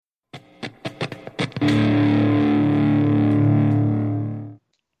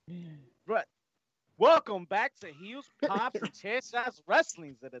Welcome back to Heels, Pops, and Chair Shots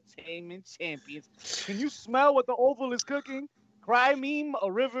Wrestling's Entertainment Champions. Can you smell what the Oval is cooking? Cry meme,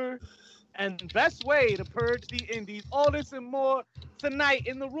 a river, and best way to purge the indies. All this and more tonight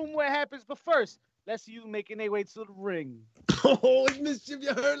in the room where it happens. But first, let's see you making their way to the ring. Oh, it's Mischief,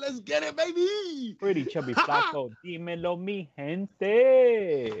 you heard? Let's get it, baby. Pretty chubby flaco, dímelo mi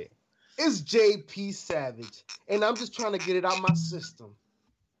gente. It's JP Savage, and I'm just trying to get it out my system.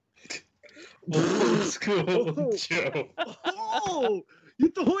 Old school Joe. Oh, you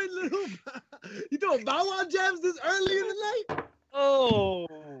throwing Bow Wow jabs this early in the night? Oh,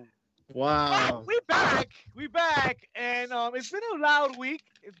 wow. We back, and it's been a loud week.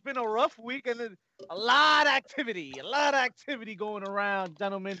 It's been a rough week, and a lot of activity going around,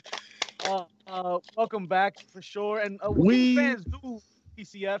 gentlemen. Welcome back for sure, and we fans do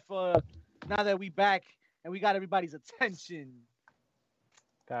PCF now that we back and we got everybody's attention.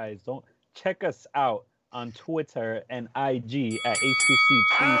 Guys, don't check us out on Twitter and IG at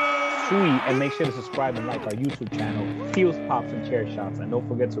HPC Tweet, and make sure to subscribe and like our YouTube channel, Heels, Pops, and Chair Shots, and don't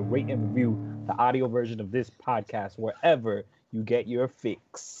forget to rate and review the audio version of this podcast wherever you get your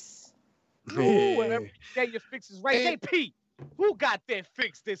fix. Ooh, wherever you get your fixes, right? JP, who got their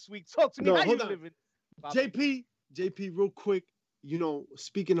fix this week? Talk to me. How you living? JP, real quick. You know,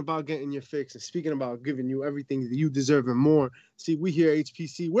 speaking about getting your fix and speaking about giving you everything that you deserve and more. See, we here at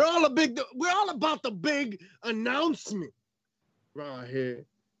HPC, we're all about the big announcement right here.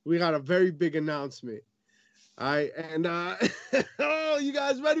 We got a very big announcement. All right, and oh, you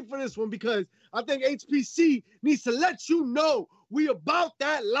guys ready for this one? Because I think HPC needs to let you know we about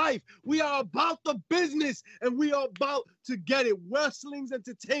that life. We are about the business, and we are about to get it. Wrestling's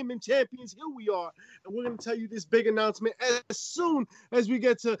Entertainment Champions, here we are. And we're going to tell you this big announcement as soon as we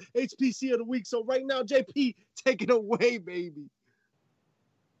get to HPC of the week. So right now, JP, take it away, baby.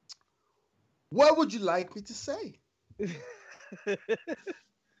 What would you like me to say?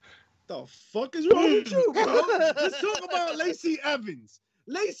 The fuck is wrong with you, bro? Let's talk about Lacey Evans.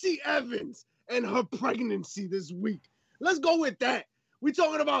 Lacey Evans and her pregnancy this week. Let's go with that. We're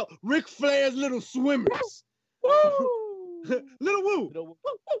talking about Ric Flair's little swimmers. Woo! Little woo. Little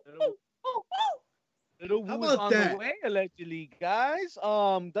woo How is about on that? the way, allegedly, guys.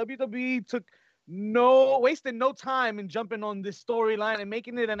 WWE wasted no time in jumping on this storyline and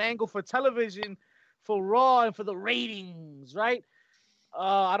making it an angle for television, for Raw, and for the ratings, right?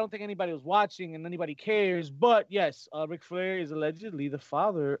 I don't think anybody was watching and anybody cares, but yes, Ric Flair is allegedly the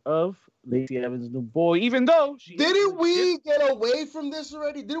father of Lacey Evans' new boy, even though Didn't we get away from this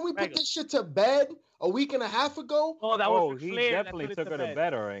already? Didn't we put this shit to bed a week and a half ago? Oh, that was Ric he Flair definitely that took her to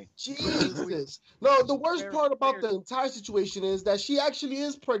bed, all right. Jesus. No, the worst part about the entire situation is that she actually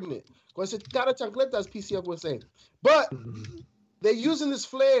is pregnant. Because it's cara chancleta, as PCF was saying. But they're using this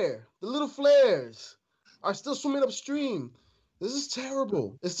flare. The little flares are still swimming upstream. This is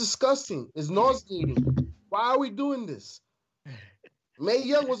terrible. It's disgusting. It's nauseating. Why are we doing this? Mae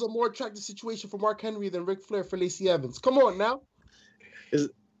Young was a more attractive situation for Mark Henry than Ric Flair for Lacey Evans. Come on now. Is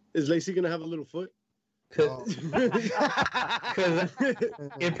Lacey gonna have a little foot? Because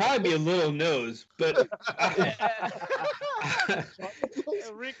it'd probably be a little nose, but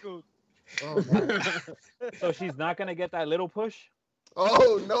Rico. So she's not gonna get that little push?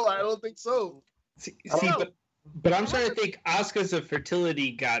 Oh no, I don't think so. see, but I'm starting to think Asuka's a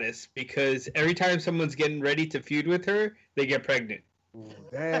fertility goddess because every time someone's getting ready to feud with her, they get pregnant.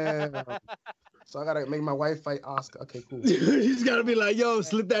 Damn. So I gotta make my wife fight Asuka. Okay, cool. She's gotta be like, yo,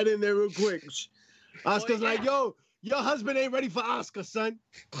 slip that in there real quick. Asuka's like, yo, your husband ain't ready for Asuka, son.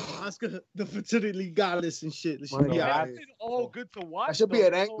 Asuka, the fertility goddess and shit. That's all good to watch. That should be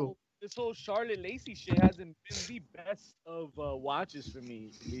an angle. This whole Charlotte Lacey shit hasn't been the best of watches for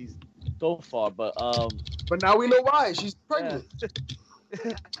me, at least so far. But now we know why. She's pregnant.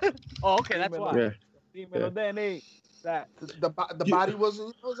 Yeah. Oh, okay, that's why. Yeah. The body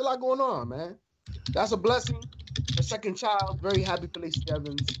wasn't. There was a lot going on, man. That's a blessing. Her second child. Very happy for Lacey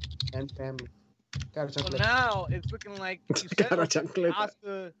Evans and family. So now it's looking like you said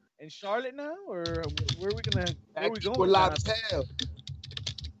Asuka and Charlotte now, or where are we going? We're live as hell.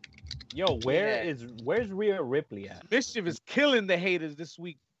 Yo, where's Rhea Ripley at? Mischief is killing the haters this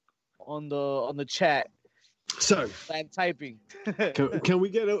week on the chat. Sir, bad typing. can we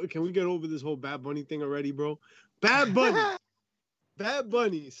get over this whole Bad Bunny thing already, bro? Bad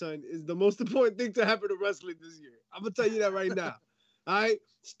Bunny, son, is the most important thing to happen to wrestling this year. I'm gonna tell you that right now. All right,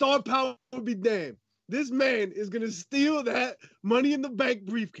 star power would be damned. This man is gonna steal that Money in the Bank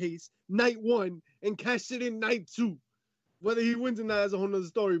briefcase night 1 and cash it in night 2. Whether he wins or not is a whole nother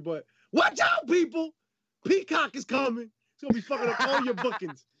story, but watch out, people! Peacock is coming. It's gonna be fucking up all your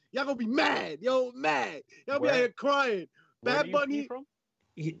bookings. Y'all gonna be mad. Yo, mad. Y'all be out Where- here crying. Where Bad do you see Bunny. from?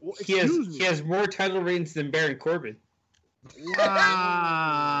 He, Well, he has excuse me. he has more title reigns than Baron Corbin.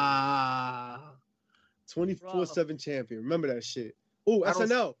 Wow. 24/7 champion. Remember that shit. Oh, I don't-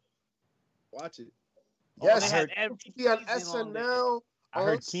 SNL. Watch it. Yes, they had every be on season on there. SNL. I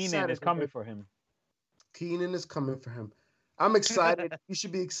heard on Keenan is Saturday. coming for him. Keenan is coming for him. I'm excited. You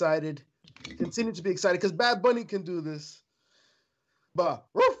should be excited. Continue to be excited because Bad Bunny can do this. But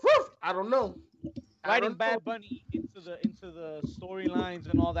I don't know. I Writing don't Bad know. Bunny into the storylines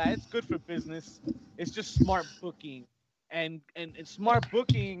and all that, it's good for business. It's just smart booking, and smart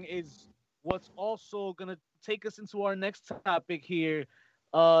booking is what's also gonna take us into our next topic here.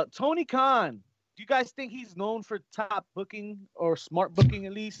 Tony Khan. Do you guys think he's known for top booking or smart booking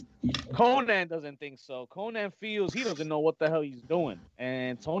at least? Conan doesn't think so. Conan feels he doesn't know what the hell he's doing.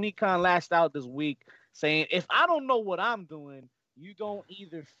 And Tony Khan lashed out this week saying, if I don't know what I'm doing, you don't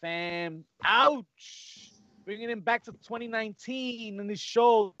either, fam. Ouch. Bringing him back to 2019 in this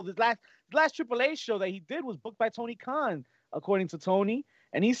show. The last AAA show that he did was booked by Tony Khan, according to Tony.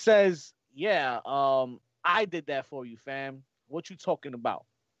 And he says, yeah, I did that for you, fam. What you talking about,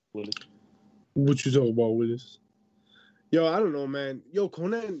 Willis? What you talking about, Willis? Yo, I don't know, man. Yo,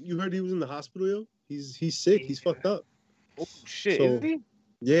 Conan, you heard he was in the hospital, yo? He's sick. He's fucked up. Oh, shit. So- Is he?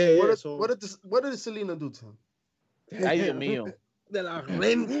 Yeah. What did Selena do to him? Ay, Dios mío. De la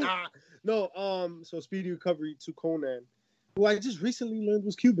renta. No, so speedy recovery to Conan, who I just recently learned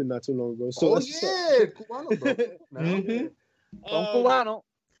was Cuban not too long ago. So Cubano, bro. Mhm. Don Cubano.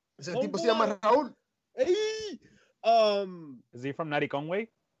 Ese tipo se llama Raúl. Hey, Is he from Natty Conway?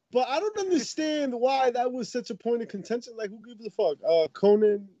 but I don't understand why that was such a point of contention. Like, who gives a fuck?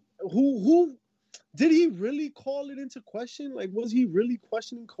 Conan, who did he really call it into question? Like, was he really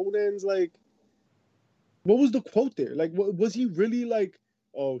questioning Conan's, like, what was the quote there? Like, was he really like,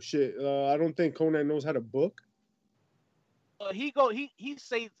 oh shit, I don't think Conan knows how to book?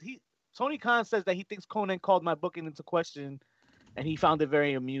 Tony Khan says that he thinks Conan called my booking into question, and he found it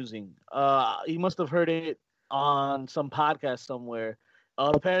very amusing. He must have heard it on some podcast somewhere.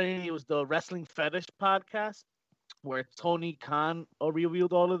 Apparently, it was the Wrestling Fetish podcast where Tony Khan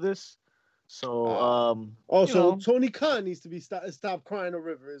revealed all of this. So, So Tony Khan needs to be stop crying a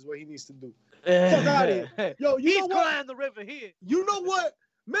river is what he needs to do. Fuck outta here. Yo, you he's know what? crying the river here. You know what?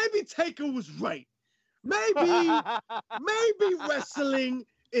 Maybe Taker was right. Maybe wrestling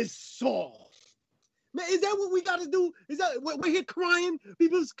is soft. Man, is that what we got to do? Is that we're here crying?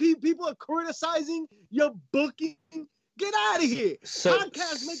 People are criticizing your booking. Get out of here. So-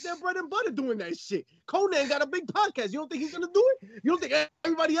 Podcasts make their bread and butter doing that shit. Conan got a big podcast. You don't think he's gonna do it? You don't think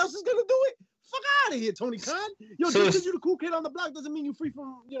everybody else is gonna do it? Fuck out of here, Tony Khan. Yo, So- just because you're the cool kid on the block doesn't mean you're free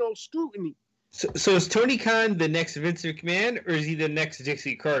from scrutiny. So is Tony Khan the next Vince McMahon, or is he the next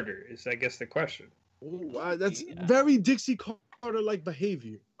Dixie Carter? Is I guess the question. Wow, that's very Dixie Carter-like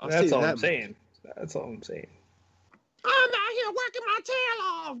behavior. That's all I'm saying. That's all I'm saying. I'm out here working my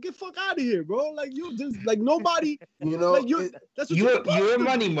tail off. Get fuck out of here, bro. Like you just like nobody. You know, Like you. That's what you're supposed You're to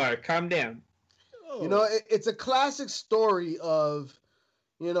money do. mark. Calm down. Oh. you know, it's a classic story of,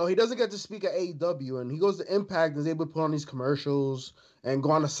 he doesn't get to speak at AEW, and he goes to Impact and is able to put on these commercials and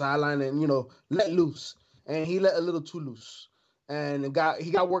go on the sideline and let loose, and he let a little too loose, and he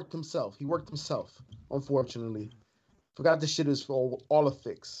got worked himself. He worked himself, unfortunately. Forgot this shit is for all a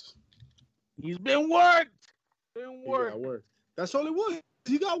fix. He's been worked. He got worked. That's all it was.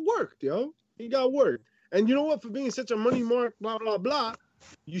 He got worked, yo. He got worked. And you know what? For being such a money mark, blah blah blah,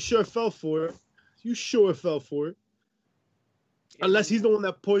 you sure fell for it. You sure fell for it. Unless he's the one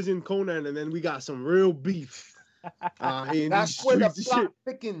that poisoned Conan, and then we got some real beef. That's where the plot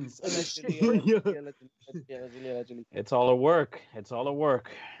thickens. And the shit. It's all a work. It's all a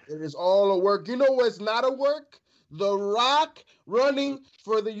work. It is all a work. You know what's not a work? The Rock running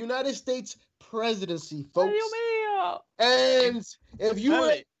for the United States presidency, folks. And if you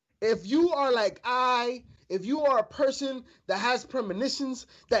are like if you are a person that has premonitions,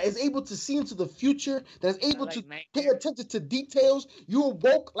 that is able to see into the future, that is able to pay attention to details, you are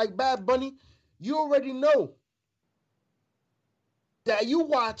woke like Bad Bunny, you already know that you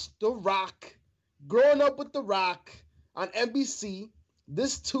watched The Rock, Growing Up with The Rock on NBC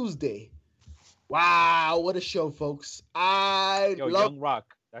this Tuesday. Wow, what a show, folks. Young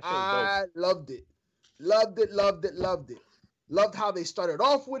Rock. That shit was I loved it. Loved it. Loved how they started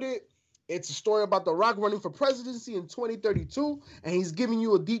off with it. It's a story about The Rock running for presidency in 2032, and he's giving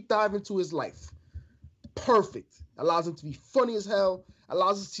you a deep dive into his life. Perfect. Allows him to be funny as hell.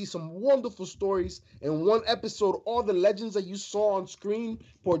 Allows us to see some wonderful stories. In one episode, all the legends that you saw on screen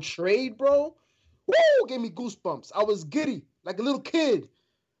portrayed, bro. Woo! Gave me goosebumps. I was giddy, like a little kid.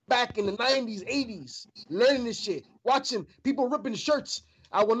 back in the 90s, 80s, learning this shit, watching people ripping shirts.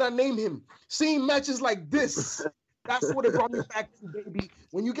 I will not name him. Seeing matches like this. That's what it brought me back to, baby.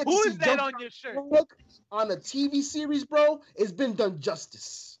 When you get to Who see is that on your shirt? On a TV series, bro, it's been done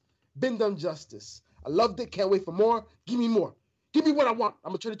justice. Been done justice. I loved it. Can't wait for more. Give me more. Give me what I want. I'm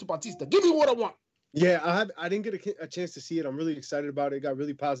gonna turn it to Bautista. Give me what I want. Yeah, I didn't get a chance to see it. I'm really excited about it. It got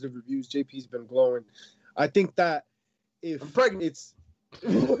really positive reviews. JP's been glowing. I think that if I'm pregnant. it's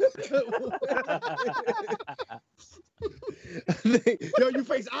yo, you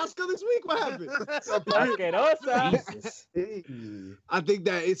face Oscar this week? What happened? Asquerosa. I think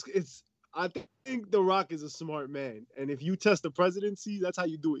that I think The Rock is a smart man. And if you test the presidency, that's how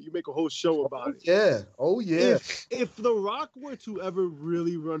you do it. You make a whole show about it. Yeah. Oh, yeah. If The Rock were to ever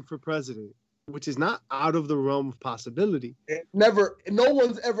really run for president, which is not out of the realm of possibility. Never. No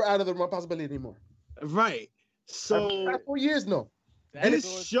one's ever out of the realm of possibility anymore. Right. So After 4 years, no. And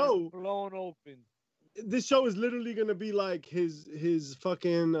this show blown open. This show is literally gonna be like his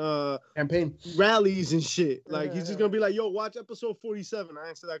fucking campaign rallies and shit. Like he's just gonna be like, "Yo, watch episode 47." I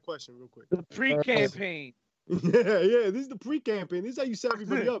answer that question real quick. The pre-campaign. Yeah. This is the pre-campaign. This is how you set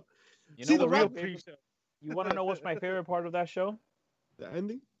everybody up. You See know the real Rock. You want to know what's my favorite part of that show? The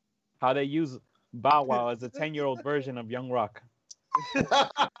ending. How they use Bow Wow as a 10-year-old version of Young Rock. He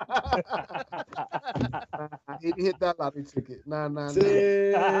hit that lottery ticket. Nah. Ooh,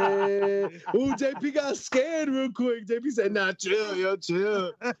 JP got scared real quick. JP said, "Nah, chill, yo,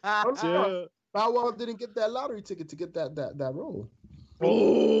 chill, chill." Bow Wow didn't get that lottery ticket to get that role.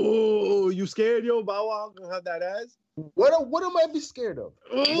 Oh, you scared, yo? Bow Wow gonna have that ass? What am I be scared of?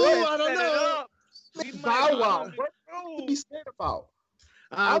 Oh, I don't know. Bow Wow. What to be scared about?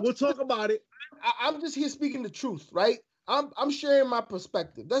 We'll talk about it. I'm just here speaking the truth, right? I'm sharing my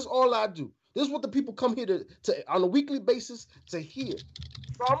perspective. That's all I do. This is what the people come here to on a weekly basis to hear.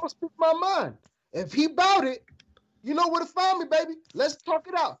 So I'm gonna speak my mind. If he bout it, you know where to find me, baby. Let's talk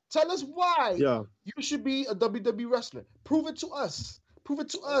it out. Tell us why you should be a WWE wrestler. Prove it to us. Prove it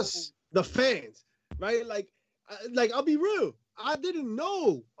to us. The fans, right? Like I'll be real. I didn't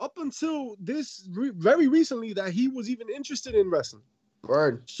know up until this very recently that he was even interested in wrestling.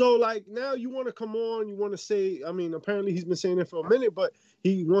 Word. So like now you want to come on, you want to say, I mean, apparently he's been saying it for a minute, but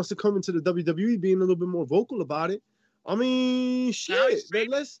he wants to come into the WWE being a little bit more vocal about it. I mean, shit. Then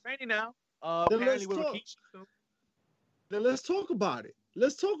let's talk about it.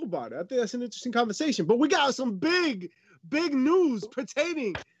 Let's talk about it. I think that's an interesting conversation. But we got some big news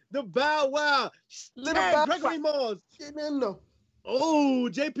pertaining to Bow Wow. Little Gregory Moss. Oh,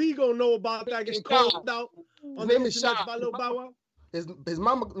 JP gonna know about that getting called out. His name is Shot. By Lil Bow Wow. His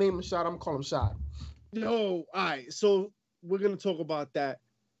mama name is Shot. I'm gonna call him Shot. Yo, all right. So we're gonna talk about that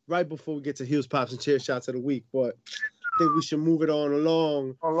right before we get to Heels, Pops, and Chair Shots of the week. But I think we should move it on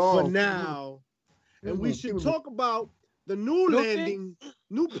along for now. And we should talk about the new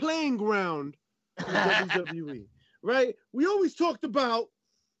playing ground for WWE. Right? We always talked about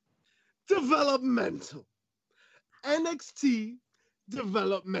developmental. NXT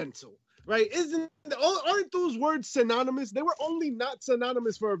developmental. Right? Aren't those words synonymous? They were only not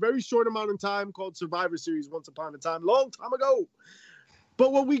synonymous for a very short amount of time called Survivor Series once upon a time, long time ago.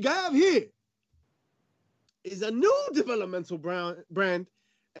 But what we have here is a new developmental brand,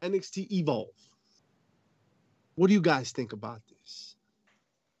 NXT Evolve. What do you guys think about this?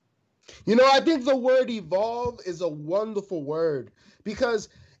 You know, I think the word evolve is a wonderful word because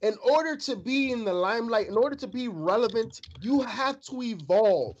in order to be in the limelight, in order to be relevant, you have to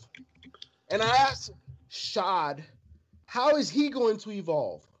evolve. And I asked Shad, how is he going to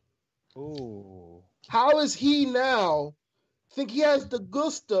evolve? Ooh. How is he now think he has the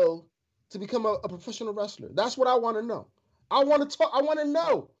gusto to become a professional wrestler? That's what I want to know. I want to talk. I want to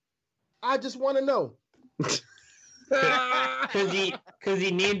know. I just want to know. Because he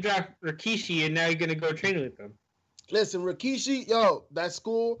name dropped Rikishi and now you're gonna go train with him. Listen, Rikishi, yo, that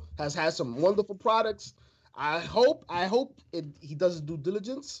school has had some wonderful products. I hope he does his due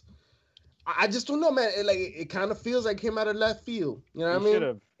diligence. I just don't know, man. It kind of feels like him out of left field. You know what I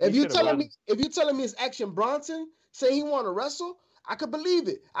mean? If you're telling me it's Action Bronson saying he want to wrestle, I could believe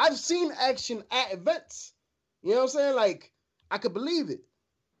it. I've seen Action at events. You know what I'm saying? Like, I could believe it.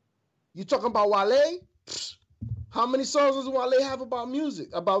 You talking about Wale? How many songs does Wale have about music,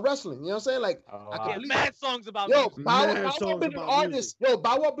 about wrestling? You know what I'm saying? Like, I can believe mad songs about music. Bow Wow been an artist. Yo,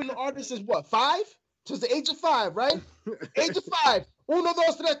 Bow Wow been an artist since what, 5? Since the age of 5, right? Age of 5. 1, 2,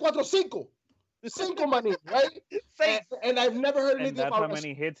 3, 4, 5. 5 money, right? And I've never heard anything about about how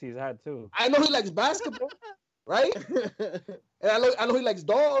many hits he's had too. I know he likes basketball. right? And I know he likes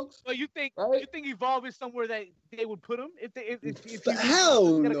dogs. So you think right? Evolve is somewhere that they would put him if you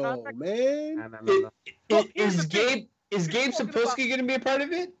Hell get a no, contract? man. Well, here's Is the thing. Gabe talking Sapolsky going to be a part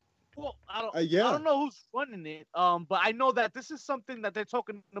of it? Well, Yeah. I don't know who's running it. But I know that this is something that they're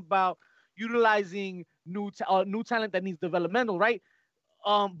talking about utilizing new talent that needs developmental, right?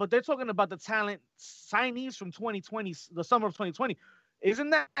 But they're talking about the talent signees from 2020, the summer of 2020.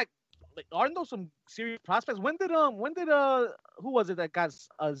 Isn't that like, aren't those some serious prospects? When did who was it that got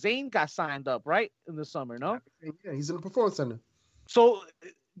Zane got signed up, right, in the summer? No, Yeah, he's in the performance center. so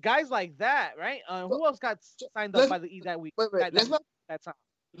guys like that, right? Who else got signed up by the E that week? Wait, that time.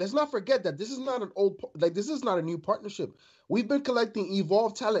 Let's not forget that this is not this is not a new partnership. We've been collecting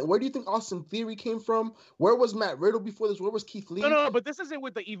Evolve talent. Where do you think Austin Theory came from? Where was Matt Riddle before this? Where was Keith Lee? No, but this isn't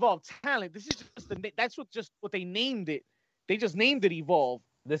with the Evolve talent. This is just what they named it. They just named it Evolve.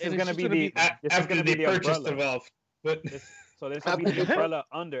 This is And going to it's be just the gonna this is After going to be they the purchased umbrella. Evolve. But So this will be the umbrella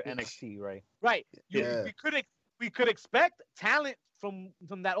under NXT, right? Right. Yeah. We could expect talent from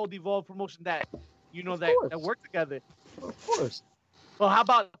that old Evolve promotion that that work together. Of course. Well, how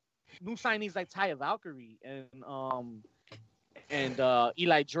about new signees like Taya Valkyrie and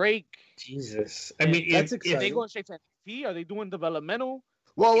Eli Drake? Jesus. I mean, That's Are exciting. they going straight to NXT? Are they doing developmental?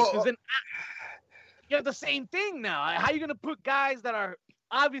 Well, Because then you have the same thing now. How are you gonna put guys that are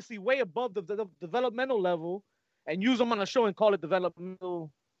obviously way above the developmental level and use them on a show and call it a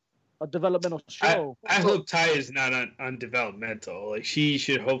developmental show? I hope Ty is not on developmental. Like, she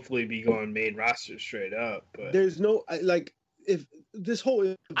should hopefully be going main roster straight up. But There's no like if this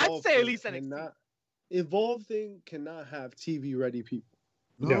whole Evolve say at thing least NXT. Evolve thing cannot have TV ready people.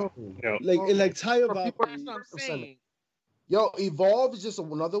 no. Like Taya For Valkyrie. people- That's what I'm 100%. saying. Yo, Evolve is just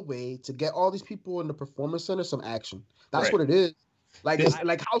another way to get all these people in the performance center some action. That's Right. what it is. Like This- it's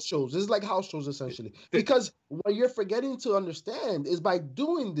like house shows. This is like house shows essentially. Because what you're forgetting to understand is by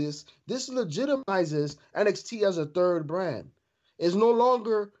doing this legitimizes NXT as a third brand. It's no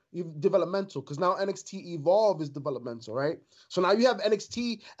longer developmental because now NXT Evolve is developmental, right? So now you have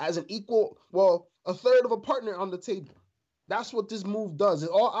NXT as an equal, a third of a partner on the table. That's what this move does.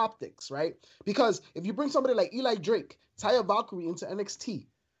 It's all optics, right? Because if you bring somebody like Eli Drake, Taya Valkyrie into NXT,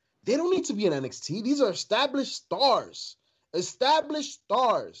 they don't need to be in NXT. These are established stars. But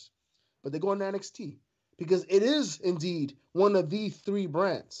they go into NXT because it is indeed one of the three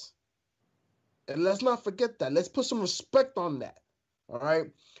brands. And let's not forget that. Let's put some respect on that. All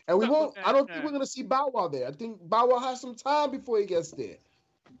right. And we won't, I don't think we're going to see Bow Wow there. I think Bow Wow has some time before he gets there.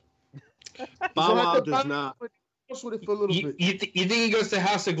 Bow Wow does not. With it for a little bit. You think he goes to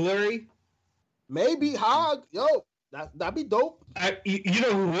House of Glory? Maybe Hog. Yo, that'd be dope. You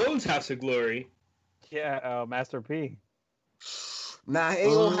know who owns House of Glory? Yeah, Master P. Nah, it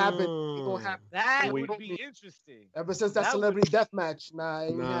ain't gonna happen. It ain't gonna happen. That We- would be interesting. Ever since that That celebrity death match, nah,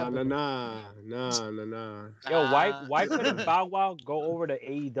 it ain't Nah. Yo, why couldn't Bow Wow go over to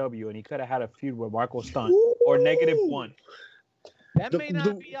AEW and he could have had a feud with Marco Stunt or -1? That The- may not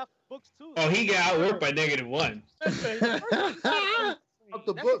the- be off the books too. Oh, he got outworked by -1. Off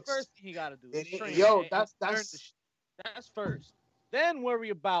the That's the books. first thing you gotta do. is train Yo, and that's that's first. Then worry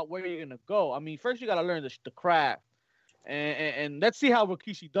about where you're gonna go. I mean, first you gotta learn the craft, and let's see how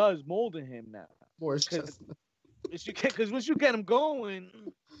Rikishi does molding him now. Because once you get him going,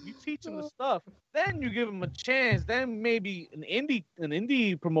 you teach him the stuff. Then you give him a chance. Then maybe an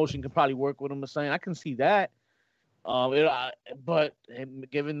indie promotion could probably work with him or something. I can see that. But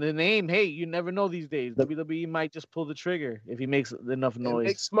given the name, hey, you never know these days. WWE might just pull the trigger if he makes enough noise. It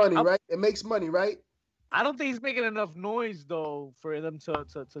makes money, right? It makes money, right? I don't think he's making enough noise though for them to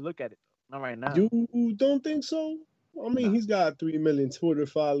look at it. Not right now. You don't think so? I mean, he's got 3 million Twitter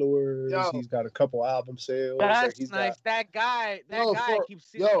followers. Yo. He's got a couple album sales. That's he's nice. got- That guy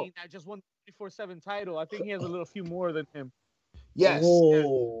keeps yo. saying that just won 24/7 title. I think he has a few more than him. Yes.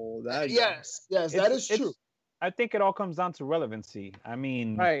 Oh, that guy. Yes, that is true. I think it all comes down to relevancy. I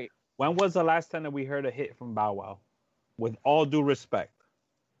mean, Right. when was the last time that we heard a hit from Bow Wow? With all due respect.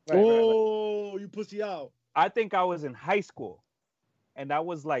 Right. Oh, you pussy out. I think I was in high school, and that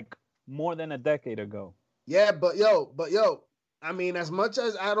was like more than a decade ago. Yeah, but yo, I mean, as much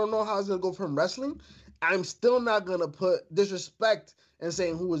as I don't know how it's gonna go from wrestling, I'm still not gonna put disrespect and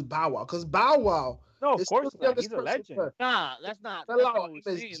saying who is Bow Wow, because Bow Wow No, of is course still the not. youngest He's a person legend. there. Nah, that's not Fell out what we're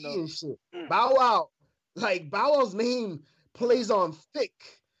MSG saying though. and shit. Bow Wow, like Bow Wow's name plays on thick.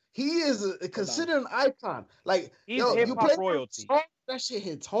 He is considered an icon. Like, He's yo, you hip-hop play royalty. song, that shit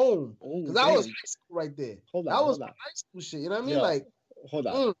hits home. Oh, Because that was damn. high school right there. Hold on, That was hold on. high school shit. You know what I mean? Yo. Like, Hold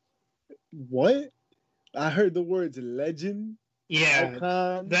on. What? I heard the words legend, Yeah,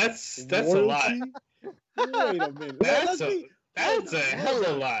 icon, that's a lot. royalty. Wait a minute. That's a hell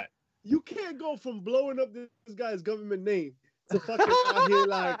of a lot. You can't go from blowing up this guy's government name to fucking out here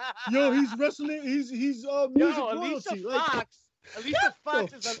like, yo, he's wrestling, he's music royalty. Alicia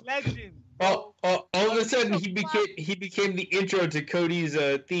Fox is a legend. All of a sudden he became the intro to Cody's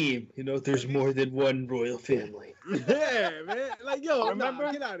theme. You know, there's more than one royal family. Yeah, man. Like, yo,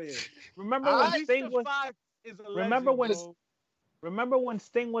 remember? Get out of here. Remember when Sting was? Fox is a Remember legend, when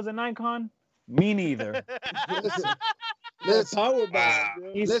Sting was an icon? Me neither. Listen, power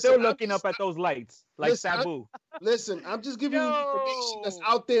He's still looking up at those lights like Sabu. Listen, I'm just giving you information that's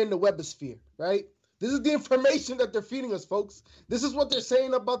out there in the webosphere, right? This is the information that they're feeding us, folks. This is what they're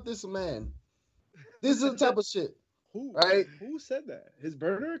saying about this man. This is the type of shit. Right? Who said that? His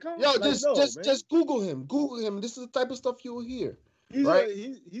burner account? Yo, just Google him. Google him. This is the type of stuff you'll hear. He's right?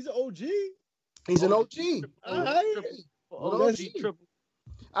 He's an OG. He's an OG.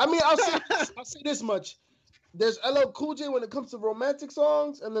 I mean, I'll say this much. There's LL Cool J when it comes to romantic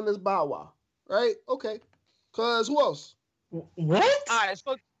songs, and then there's Bow Wow. Right? Okay. Cause who else? What? All right,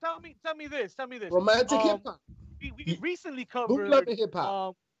 so tell me this. Romantic hip hop. We recently covered hip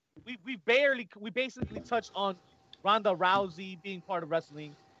hop. We basically touched on Ronda Rousey being part of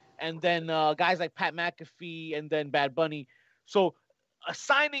wrestling, and then guys like Pat McAfee and then Bad Bunny. So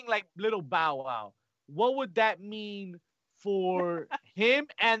assigning like Little Bow Wow, what would that mean for him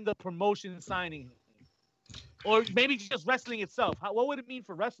and the promotion signing him? Or maybe just wrestling itself? What would it mean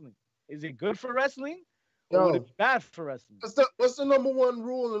for wrestling? Is it good for wrestling? Or would it be bad for wrestling? What's the number one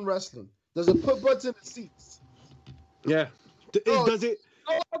rule in wrestling? Does it put butts in the seats? Yeah. Does it?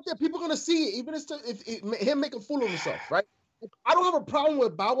 Okay, people are gonna see it, even if him make a fool of himself, right? I don't have a problem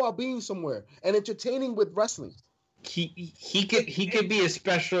with Bow Wow being somewhere and entertaining with wrestling. He could be a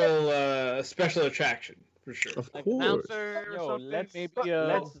special attraction for sure. Of Like course. announcer or something.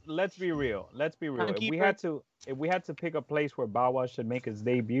 Let's be real. If we had to pick a place where Bow Wow should make his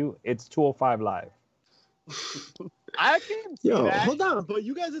debut, it's 205 Live. I can see that. Hold on, but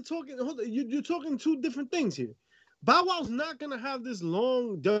you guys are talking. You're talking two different things here. Bow Wow's not gonna have this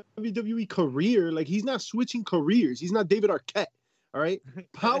long WWE career. Like, he's not switching careers. He's not David Arquette. All right.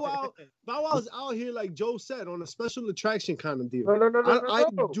 Bow Wow's out here, like Joe said, on a special attraction kind of deal. I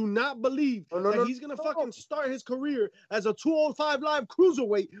do not believe that he's gonna fucking start his career as a 205 Live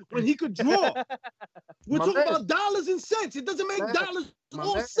cruiserweight when he could draw. We're talking about dollars and cents. It doesn't make dollars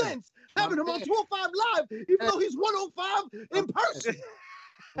or cents having him on 205 Live, even though he's 105 in person.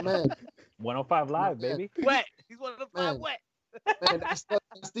 Man. 105 Live, baby. Wet. He's 105 wet. Man, that's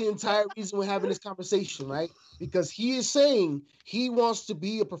the entire reason we're having this conversation, right? Because he is saying he wants to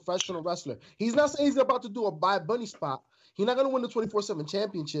be a professional wrestler. He's not saying he's about to do a Bad Bunny spot. He's not going to win the 24/7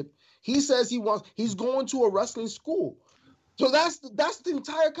 championship. He says he's going to a wrestling school. So that's the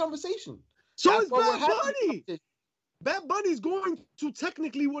entire conversation. So is Bad Bunny. Bad Bunny's going to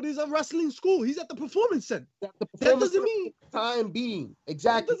technically what is a wrestling school. He's at the Performance Center. That doesn't mean time being.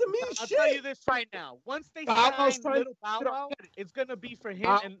 Exactly. That doesn't mean I'll shit. tell you this right now. Once they sign Little Bow Wow, it's gonna be for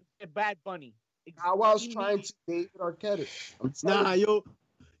him and Bad Bunny. Bow Wow's trying to David Arquette. Nah, yo.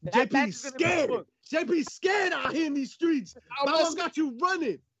 JP's scared. JP's scared out here in these streets. Bow Wow's got you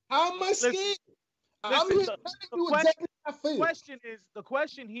running. How am I scared? The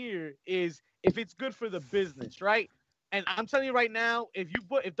question here is if it's good for the business, right? And I'm telling you right now, if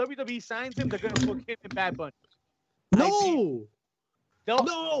WWE signs him, they're gonna book him and Bad Bunny. No.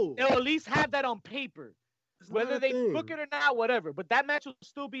 They'll at least have that on paper. Whether they book it or not, whatever. But that match will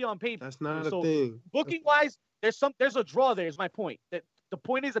still be on paper. That's not a thing. Booking wise, there's a draw there. Is my point. That the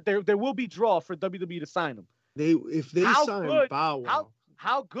point is that there will be draw for WWE to sign him. If they sign Bow Wow,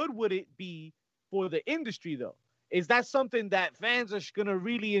 how good would it be for the industry though? Is that something that fans are gonna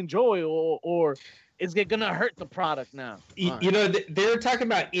really enjoy, or is it gonna hurt the product now? You know, they were talking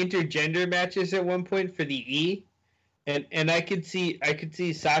about intergender matches at one point for the E, and I could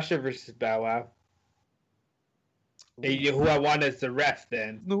see Sasha versus Bow Wow. Who I want as the ref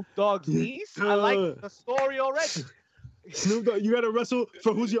then. Snoop Dogg's niece. I like the story already. Snoop Dogg, you gotta wrestle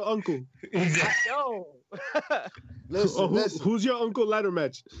for who's your uncle. Yo. Listen. Who's your uncle ladder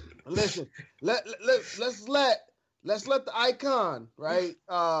match? Listen. Let's let the icon, right,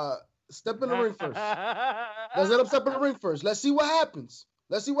 step in the ring first. Let's let him step in the ring first. Let's see what happens.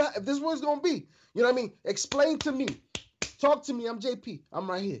 Let's see if this is what it's gonna be. You know what I mean? Explain to me. Talk to me. I'm JP. I'm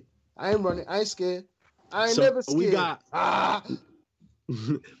right here. I ain't running. I ain't scared. I ain't never scared.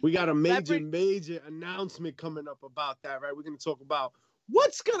 We got a major announcement coming up about that, right? We're gonna talk about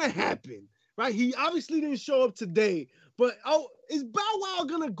what's gonna happen, right? He obviously didn't show up today, but is Bow Wow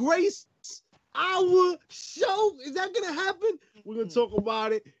gonna grace our show? Is that gonna happen? We're gonna talk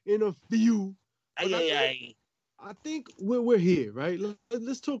about it in a few I think we're here, right?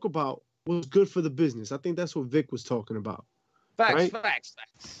 Let's talk about what's good for the business. I think that's what Vic was talking about. Facts. Right? Facts.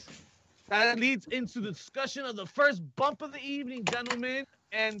 That leads into the discussion of the first bump of the evening, gentlemen.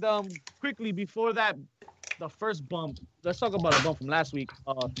 And quickly before that, the first bump. Let's talk about a bump from last week.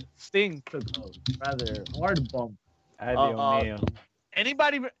 Sting took a rather hard bump.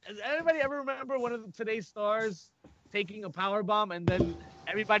 Anybody ever remember one of today's stars taking a power bomb and then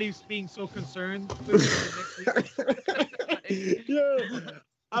everybody's being so concerned? Yo,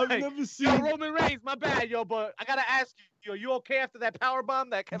 I've never seen. Yo, Roman Reigns, my bad, yo, but I gotta ask you, are you okay after that power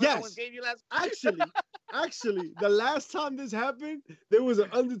bomb that Kevin Owens gave you last? Actually, the last time this happened, there was an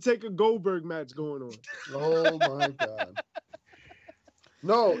Undertaker Goldberg match going on. Oh my god!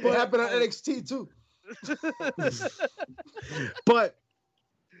 No, it happened on NXT too. But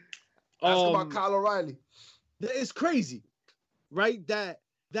ask about Kyle O'Reilly. It's crazy, right? That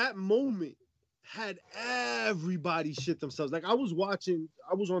moment had everybody shit themselves. Like I was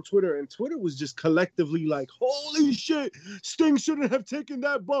on Twitter, and Twitter was just collectively like, "Holy shit, Sting shouldn't have taken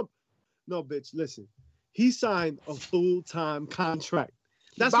that bump." No, bitch, listen. He signed a full-time contract.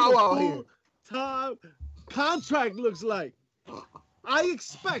 That's what a full-time contract looks like. I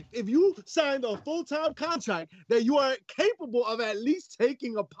expect if you signed a full-time contract that you are capable of at least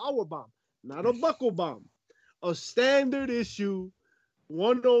taking a power bomb, not a buckle bomb, a standard issue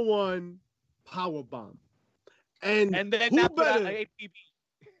 101 power bomb. And then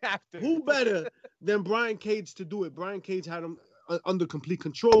who better than Brian Cage to do it? Brian Cage had him under complete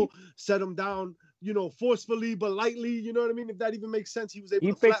control, set him down, forcefully but lightly. You know what I mean? If that even makes sense, he was able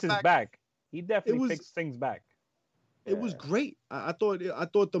to fix his back. He definitely fixed things back. It was great. I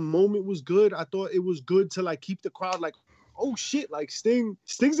thought the moment was good. I thought it was good to like keep the crowd like, oh shit, like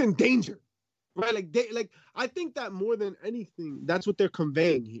Sting's in danger, right? Like I think that more than anything, that's what they're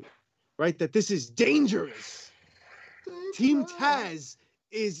conveying here, right? That this is dangerous. Team Taz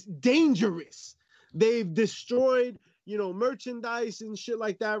is dangerous. They've destroyed, merchandise and shit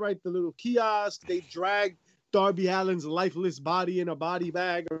like that, right? The little kiosk. They dragged Darby Allin's lifeless body in a body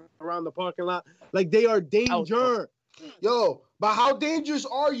bag around the parking lot. Like they are danger. Yo, but how dangerous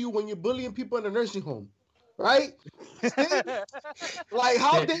are you when you're bullying people in a nursing home? Right? Like,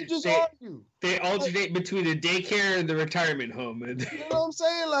 how dangerous are you? They alternate between the daycare and the retirement home. You know what I'm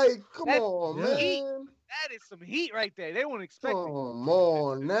saying? Like, come on, man. That is some heat right there. They won't expect it. Come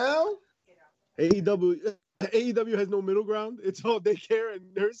on now. AEW has no middle ground. It's all daycare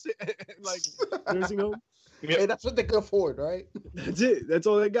and nursing, like nursing home. Hey, that's what they can afford, right? That's it. That's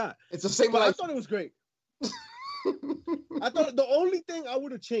all they got. It's the same. But I thought it was great. I thought the only thing I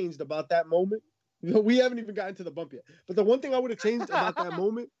would have changed about that moment, we haven't even gotten to the bump yet, but the one thing I would have changed about that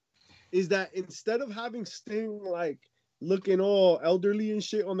moment is that instead of having Sting like looking all elderly and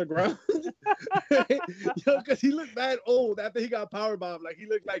shit on the ground, because he looked bad old after he got powerbombed. Like he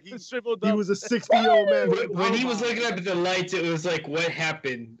looked like he was a 60-year-old man. When he was looking up at the lights, it was like, what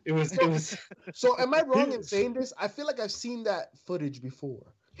happened? It was. So am I wrong in saying this? I feel like I've seen that footage before.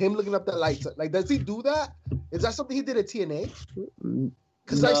 Him looking up the lights. Like, does he do that? Is that something he did at TNA?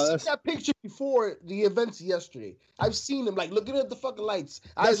 Because I've seen that picture before the events yesterday. I've seen him like looking at the fucking lights.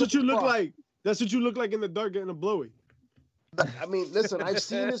 That's what you look like. That's what you look like in the dark getting a blowy. I mean, listen, I've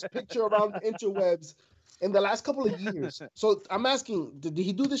seen this picture around the interwebs in the last couple of years. So I'm asking, did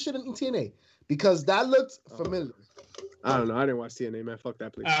he do this shit in TNA? Because that looked familiar. I don't know. I didn't watch TNA, man. Fuck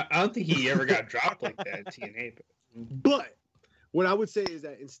that place. I don't think he ever got dropped like that in TNA. But what I would say is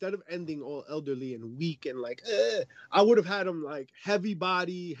that instead of ending all elderly and weak and like, I would have had him like heavy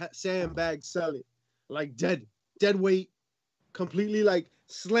body, sandbag selling, like dead weight, completely like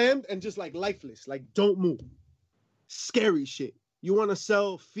slammed and just like lifeless, like don't move. Scary shit. You want to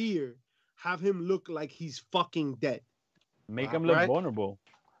sell fear, have him look like he's fucking dead. Make him look vulnerable.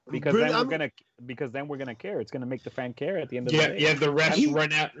 Because then we're gonna care. It's gonna make the fan care at the end of the day. Yeah, the rest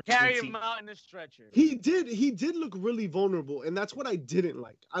run out. Carry him out in a stretcher. He did look really vulnerable, and that's what I didn't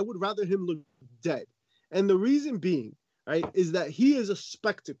like. I would rather him look dead. And the reason being, right, is that he is a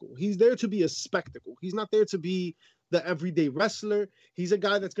spectacle. He's there to be a spectacle. He's not there to be the everyday wrestler. He's a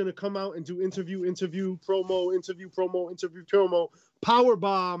guy that's gonna come out and do interview, promo, power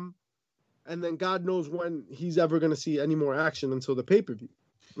bomb, and then God knows when he's ever gonna see any more action until the pay-per-view.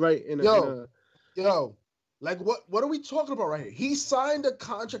 Right. Like what are we talking about right here? He signed a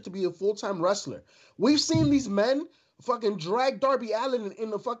contract to be a full-time wrestler. We've seen these men fucking drag Darby Allin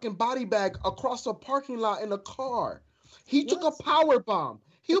in a fucking body bag across a parking lot in a car. He took a power bomb.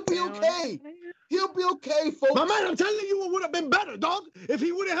 He'll be okay. He'll be okay, folks. My man, I'm telling you, it would have been better, dog, if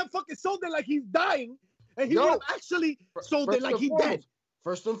he wouldn't have fucking sold it like he's dying, and he would have actually sold it like he's dead.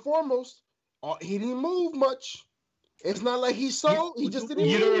 First and foremost, He didn't move much. It's not like he sold. He just didn't.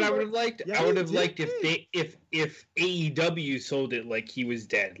 You know move what I much. would have liked? Yeah, I would have he liked did. if AEW sold it like he was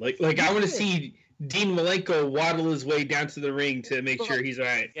dead. Like I want to see Dean Malenko waddle his way down to the ring to make sure he's all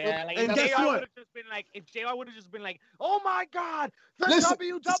right. Yeah, like And if guess JR what? would have just been like, if JR would have just been like, "Oh my God, the Listen,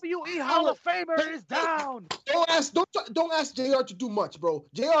 WWE Hall of Famer is down." Don't ask JR to do much, bro.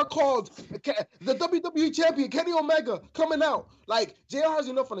 JR called the WWE champion Kenny Omega coming out. Like JR has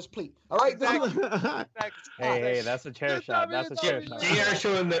enough on his plate. All right. Hey, that's a chair shot. That's a chair shot. JR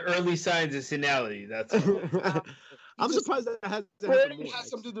showing the early signs of senility. That's all. I'm surprised that hasn't happened Freudian more. has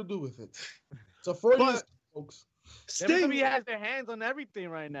something to do with it. So Freudian, But- folks. Sting WWE has their hands on everything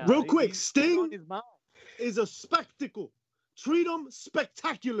right now. Real quick, He's Sting- on his mind. is a spectacle. Treat him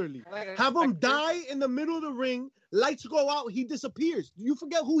spectacularly. Like, Have him die in the middle of the ring. Lights go out. He disappears. Do you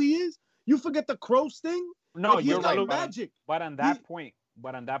forget who he is? You forget the Crow Sting? No, Like, you're he's right. like but- magic. But on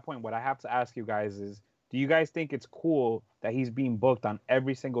that point, what I have to ask you guys is, do you guys think it's cool that he's being booked on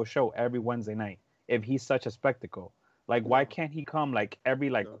every single show every Wednesday night? If he's such a spectacle, like why can't he come like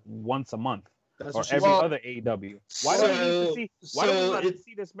every once a month That's or what she every said. other AEW? Why do we need to see? Why do we need to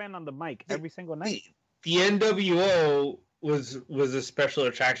see this man on the mic every single night? The NWO was a special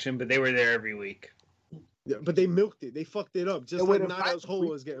attraction, but they were there every week. Yeah, but they milked it. They fucked it up. Just They like wouldn't Niles fight Hole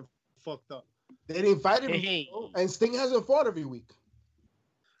for was getting fucked up. They didn't fight him, Hey. and Sting hasn't fought every week.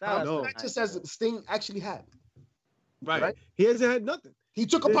 That No. was That just as Sting actually had. Right. He hasn't had nothing. He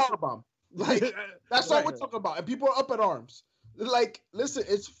took a This- power bomb. Like that's all Right. we're talking about, and people are up in arms. Like, listen,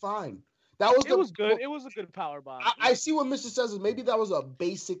 it's fine. That was It was good. It was a good power bomb. I see what Mr. says is maybe that was a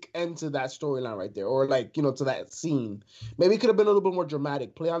basic end to that storyline right there, or like to that scene. Maybe it could have been a little bit more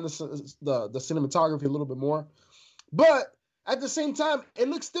dramatic, play on the cinematography a little bit more. But at the same time, it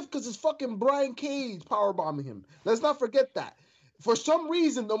looks stiff because it's fucking Brian Cage power bombing him. Let's not forget that. For some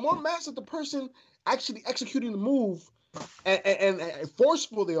reason, the more massive the person actually executing the move and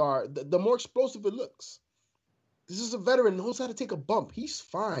forceful they are, the more explosive it looks. This is a veteran, knows how to take a bump. He's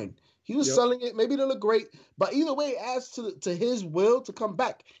fine. He was selling it. Maybe it'll look great, but either way, it adds to his will to come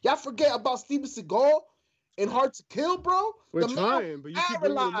back. Y'all forget about Steven Seagal in Hard to Kill, bro. We're The man trying, but you keep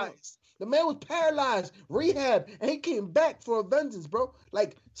bringing him up. paralyzed. The man was paralyzed, rehab, and he came back for a vengeance, bro.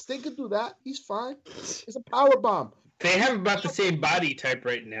 Like, Sting could do that. He's fine. It's a power bomb. They have about the same body type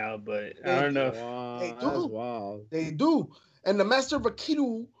right now, but I don't know. Wow, They that's do. wild. They do. And the Master of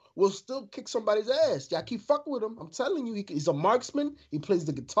Aikido will still kick somebody's ass. Y'all keep fucking with him. I'm telling you, he's a marksman. He plays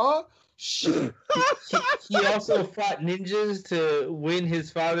the guitar. Shit. He also fought ninjas to win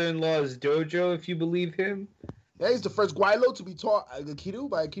his father-in-law's dojo, if you believe him. Yeah, he's the first Guaylo to be taught Aikido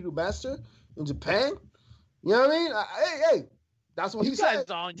by Aikido master in Japan. You know what I mean? Hey, that's what he You guys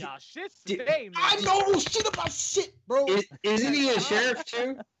said. on y'all shit today, man. I know shit about shit, bro. Isn't he a sheriff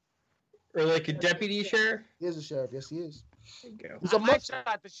too? Or like a deputy sheriff? He is a sheriff. Yes, he is. There you go. He's a I might marksman.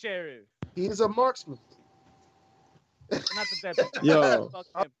 shot the sheriff, He is a marksman. not the deputy. Yo. Fuck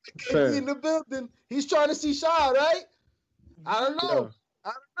him. Fair. He's in the building. He's trying to see Shaw, right? I don't know.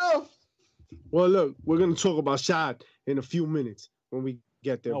 I don't know. Well, look, we're gonna talk about Shad in a few minutes when we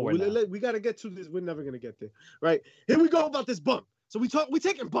get there. No, But we're not. we gotta get to this. We're never gonna get there, right? Here we go about this bump. So we're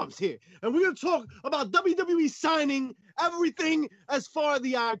taking bumps here, and we're gonna talk about WWE signing everything as far as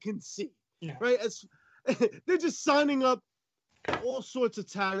the eye can see, Yeah. right? As they're just signing up all sorts of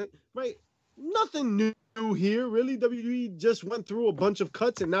talent, right? Nothing new here, really. WWE just went through a bunch of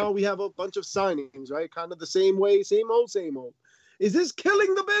cuts, and now we have a bunch of signings, right? Kind of the same way, same old, same old. Is this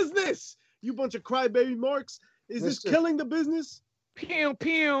killing the business? You bunch of crybaby marks. Is this Mister. killing the business Pew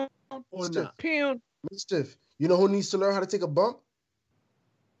pew or Mister. not? pew. Mischief. You know who needs to learn how to take a bump?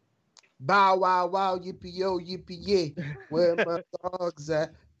 Bow wow wow yippee yo yippee yay. Where my dogs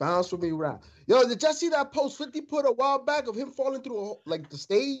at? Bounce for me round. Yo, did y'all see that post 50 put a while back of him falling through the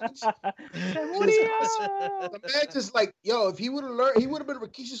stage? The man just like, yo, if he would have learned, he would have been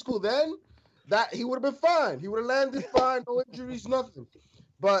Rikishi school then. That he would have been fine. He would have landed fine, no injuries, nothing.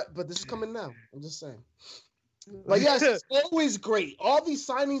 But this is coming now. I'm just saying. But yes, it's always great. All these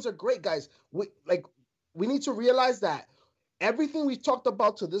signings are great, guys. We need to realize that everything we talked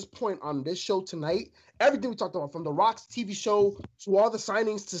about to this point on this show tonight, everything we talked about from the Rock's TV show to all the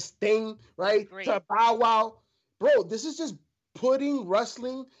signings to Sting, right? Great. To Bow Wow. Bro, this is just putting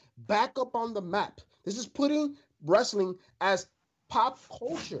wrestling back up on the map. This is putting wrestling as pop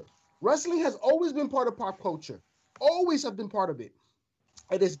culture. Wrestling has always been part of pop culture. Always have been part of it.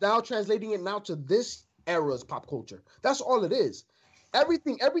 It is now translating it now to this era's pop culture. That's all it is.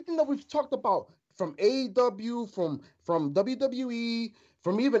 Everything that we've talked about from AEW, from WWE,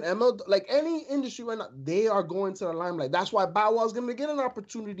 from even ML, like any industry right now, they are going to the limelight. That's why Bow Wow's going to get an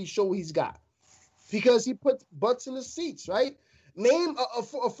opportunity to show what he's got. because he put butts in the seats, right? Name a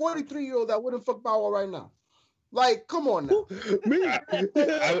 43-year-old that wouldn't fuck Bow Wow right now. Like, come on now. Me? What?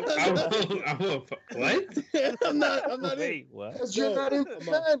 I'm not in. Wait, what? Because you're not in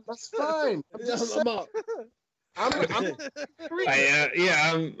the man. That's fine. I'm just saying. I'm out. I'm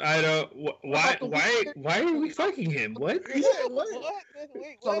I don't. Why are we fucking him? What? Wait,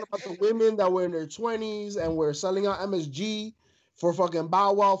 talking about the women that were in their 20s and were selling out MSG for fucking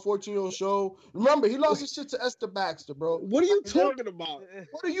Bow Wow 14-year-old show. Remember, he lost his shit to Esther Baxter, bro. What are you talking about?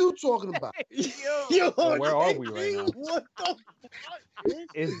 What are you talking about? Yo, Where are we right now? What the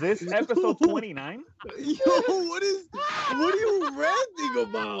Is this episode 29? Yo, what are you ranting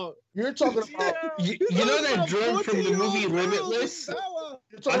about? You're talking about. You know that drug from the movie Limitless?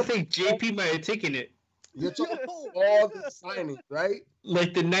 I think JP might have taken it. You're talking about all the signings, right?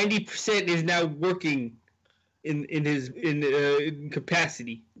 Like the 90% is now working in his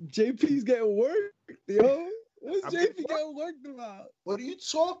capacity. JP's getting worked, yo. What's JP getting worked about? What are you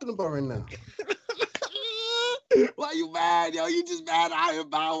talking about right now? Why you mad, yo? You just mad I am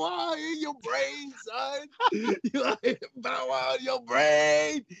Bow Wow in your brain, son. You like Bow Wow in your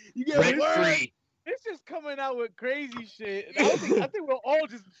brain. You get Rent worked. free. It's just coming out with crazy shit. I think we're all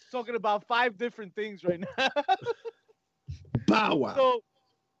just talking about 5 different things right now. Bow Wow. So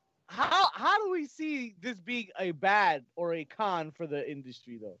how do we see this being a bad or a con for the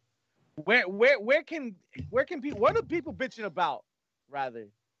industry though? Where can people, what are people bitching about rather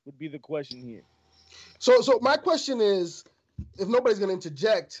would be the question here. So my question is, if nobody's gonna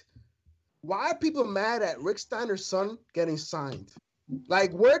interject, why are people mad at Rick Steiner's son getting signed?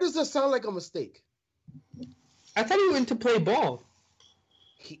 Like, where does this sound like a mistake? I thought he went to play ball.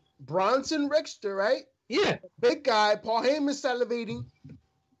 Bronson Rickster, right? Yeah. Big guy. Paul Heyman's salivating.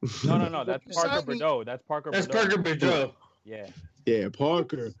 No. That's Parker Bordeaux. That's Parker Bordeaux. Yeah. Yeah,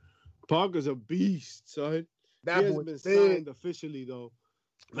 Parker. Parker's a beast, son. That He hasn't boy been big. signed officially though.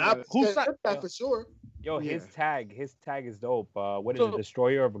 Who Who's signed that for sure? Yo, Yeah. his tag is dope. What is So- it?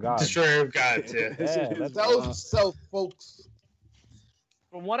 Destroyer of God. Destroyer of Gods, yeah. Yeah, that's Self, folks.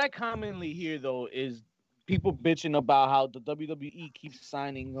 From what I commonly hear though is people bitching about how the WWE keeps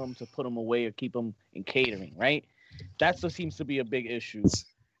signing them to put them away or keep them in catering, right? That just seems to be a big issue.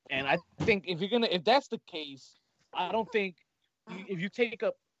 And I think if that's the case, I don't think if you take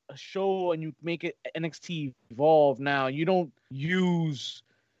up a show and you make it NXT Evolve now, you don't use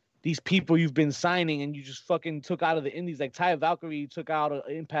these people you've been signing and you just fucking took out of the indies. Like Ty Valkyrie, you took out of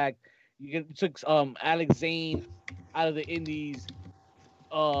Impact. You took Alex Zane out of the indies.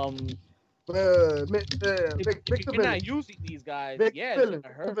 If you're not using these guys, it's gonna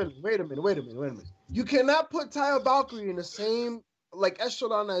hurt. Wait a minute. You cannot put Ty Valkyrie in the same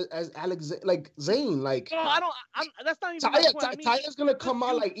echelon as Alex, Zane. Like, No, I don't. That's not even my point. I mean, Taya's gonna come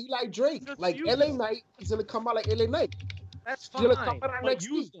out use- like Eli Drake, just like use LA them. Knight. He's gonna come out like LA Knight. that's You're gonna fine. come out But next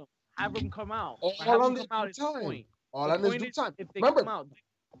use week. them. Have them come out. All Have them on come the out at the time. point. All The on this point due is, time. if they Remember, come out,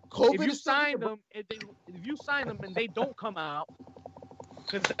 COVID if you is sign them, if you sign them and they don't come out,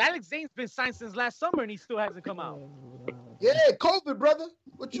 because Alex Zane's been signed since last summer and he still hasn't come out. Yeah, COVID, brother.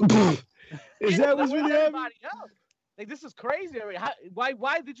 What you? Is that what's really happening? Everybody else. Like, this is crazy already.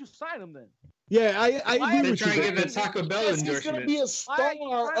 Why did you sign him then? Yeah, I Why agree are with They're trying to you. get that Taco Bell He's gonna endorsement. be a Why are star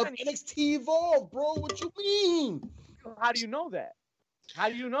you of signing? NXT Evolve, bro. What you mean? How do you know that? How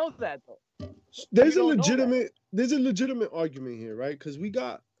do you know that though? There's a We don't know legitimate argument here, right? Because we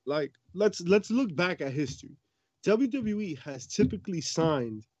got let's look back at history. WWE has typically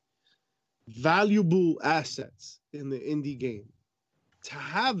signed valuable assets in the indie game. To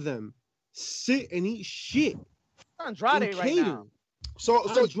have them sit and eat shit Andrade in right catering. now. So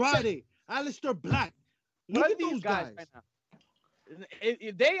Andrade, Aleister Black. Look What at are these those guys guys. right now?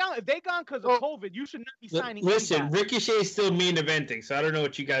 If they gone because of COVID, you should not be signing. Listen, anybody. Ricochet is still main eventing, so I don't know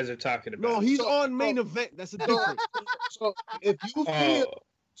what you guys are talking about. No, he's So- on main event. That's a difference. So if you Oh, feel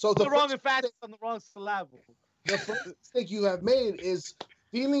so, the wrong first emphasis on the wrong syllable. the first mistake you have made is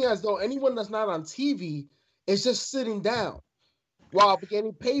feeling as though anyone that's not on TV is just sitting down while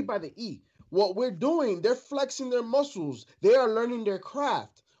getting paid by the E. What we're doing, they're flexing their muscles. They are learning their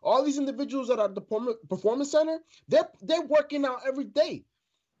craft. All these individuals that are at the performance center, they're working out every day.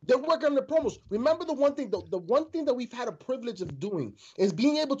 They're working on the promos. Remember the one thing that we've had a privilege of doing is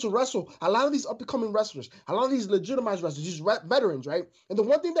being able to wrestle a lot of these up-and-coming wrestlers, a lot of these legitimized wrestlers, these veterans, right? And the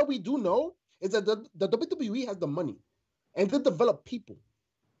one thing that we do know is that the WWE has the money and they develop people.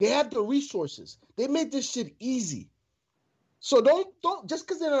 They have the resources. They made this shit easy. So don't just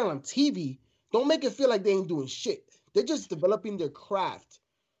because they're not on TV, don't make it feel like they ain't doing shit. They're just developing their craft.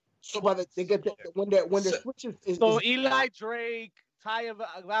 So by they get when their switches is So Eli Drake, Taya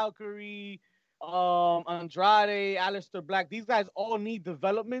Valkyrie, Andrade, Aleister Black. These guys all need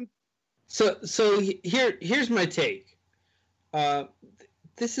development. So here's my take.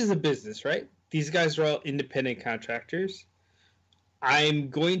 This is a business, right? These guys are all independent contractors. I'm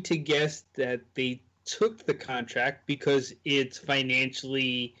going to guess that they took the contract because it's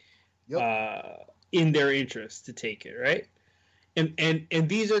financially in their interest to take it, right? And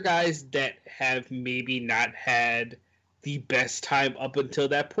these are guys that have maybe not had the best time up until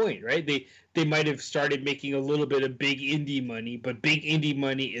that point, right? They might have started making a little bit of big indie money, but big indie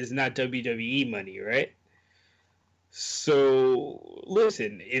money is not WWE money, right? So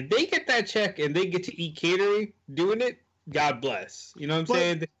listen, if they get that check and they get to eat catering doing it, God bless. You know what I'm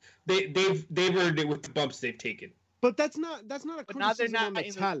saying? They've earned it with the bumps they've taken. But that's not a criticism on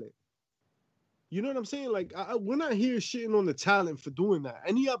the talent. You know what I'm saying? Like, we're not here shitting on the talent for doing that.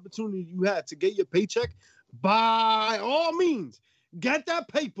 Any opportunity you had to get your paycheck, by all means, get that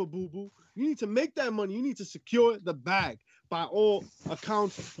paper, boo-boo. You need to make that money. You need to secure the bag. By all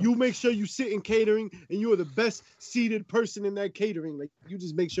accounts, you make sure you sit in catering and you are the best seated person in that catering. Like, you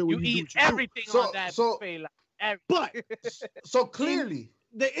just make sure you eat everything on that buffet. But so clearly,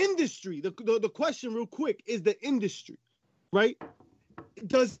 the industry, the question real quick is the industry, right?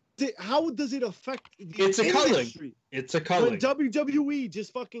 How does it affect the industry? It's a culling. When WWE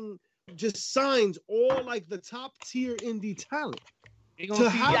just signs all like the top tier indie talent to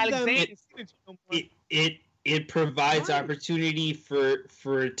have them. It provides opportunity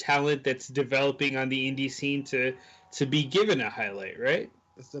for talent that's developing on the indie scene to be given a highlight, right?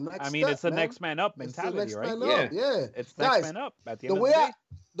 It's the next it's the next man up mentality, right? Yeah. It's next man up at the end of the day.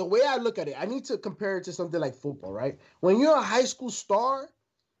 The way I look at it, I need to compare it to something like football, right? When you're a high school star,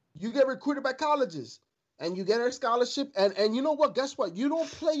 you get recruited by colleges and you get a scholarship. And you know what? Guess what? You don't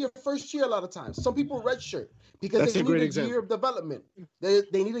play your first year a lot of times. Some people redshirt because they need a year of development. They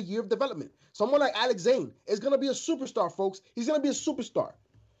need a year of development. Someone like Alex Zane is going to be a superstar, folks. He's going to be a superstar.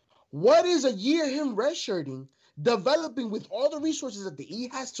 What is a year him redshirting, developing with all the resources that the E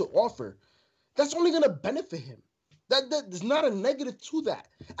has to offer? That's only going to benefit him. There's not a negative to that.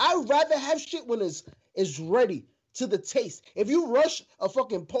 I'd rather have shit when it's ready to the taste. If you rush a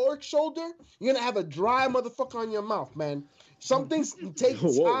fucking pork shoulder, you're going to have a dry motherfucker on your mouth, man. Some things take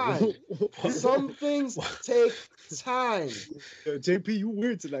time. Some things take time. Yo, JP, you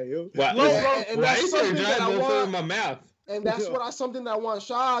weird tonight, yo. And that's something that I want in my mouth. And that's something that I want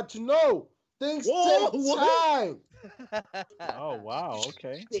Shad to know. Things take time. Oh wow,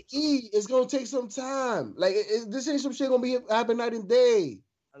 okay. The E is gonna take some time. Like this ain't some shit gonna be happen night and day.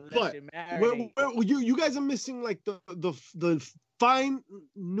 But you guys are missing like the fine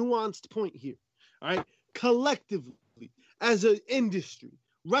nuanced point here. All right, collectively as an industry,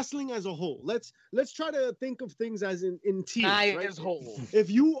 wrestling as a whole. Let's try to think of things as in tiers. Right? As whole.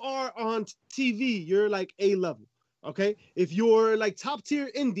 If you are on TV, you're like A level. Okay, if you're like top tier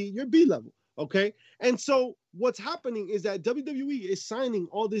indie, you're B level. Okay, and so what's happening is that WWE is signing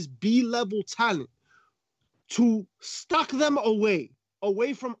all this B level talent to stock them away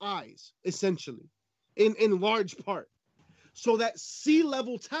from eyes, essentially, in large part, so that C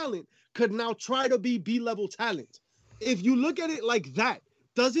level talent could now try to be B level talent. If you look at it like that,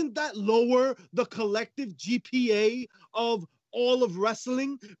 doesn't that lower the collective GPA of all of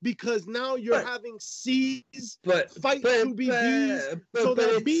wrestling, because now you're having C's fight to be B's, so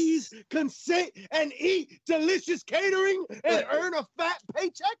that B's can sit and eat delicious catering and earn a fat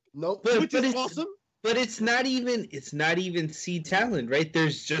paycheck? Nope. Which is awesome. But it's not even C talent, right?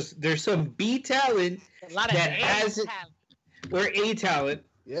 There's some B talent that hasn't, or A talent.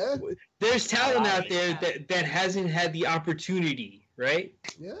 Yeah. There's talent out there that hasn't had the opportunity. Right?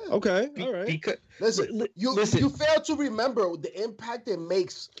 Yeah. Okay. All right. Because you fail to remember the impact it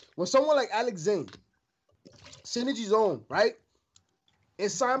makes when someone like Alex Zane, Synergy Zone, right,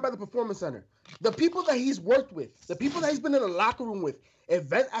 is signed by the Performance Center. The people that he's worked with, the people that he's been in the locker room with,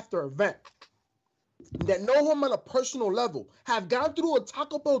 event after event, that know him on a personal level, have gone through a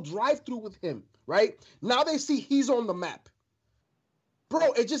Taco Bell drive-through with him, right? Now they see he's on the map.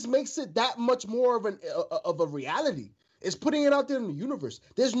 Bro, it just makes it that much more of a reality. It's putting it out there in the universe.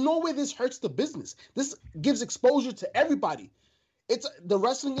 There's no way this hurts the business. This gives exposure to everybody. The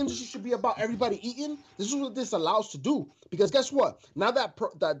wrestling industry should be about everybody eating. This is what this allows to do. Because guess what? Now that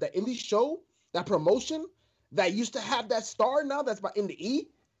the indie show, that promotion that used to have that star, now that's in the E.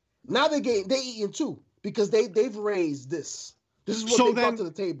 Now they eating too, because they've raised this. This is what they brought to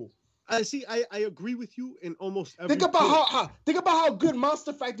the table. I agree with you in almost every. Think about how good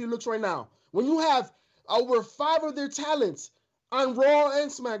Monster Factory looks right now. When you have over 5 of their talents on Raw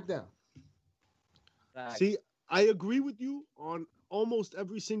and SmackDown. See, I agree with you on almost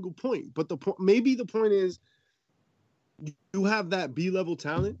every single point. But maybe the point is you have that B-level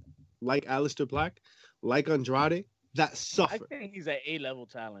talent like Aleister Black, like Andrade, that suffer. I think he's an A-level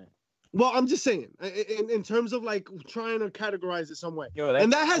talent. Well, I'm just saying, in terms of like trying to categorize it some way. Yo,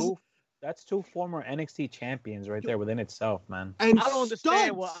 and that's two former NXT champions right there within itself, man. And I don't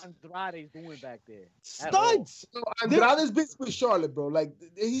understand what Andrade's doing back there. Studs. Andrade's busy with Charlotte, bro. Like,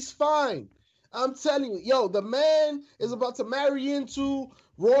 he's fine. I'm telling you, yo, the man is about to marry into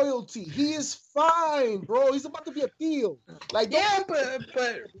royalty. He is fine, bro. He's about to be a heel. Like, yeah,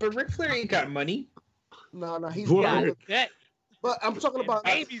 but Ric Flair ain't got money. No, he's got that. But I'm talking about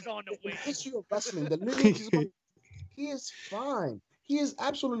babies on the way. The history of wrestling. The lineage he is fine. He is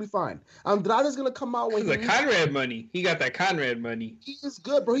absolutely fine. Andrade's gonna come out with the Conrad money. He got that Conrad money. He is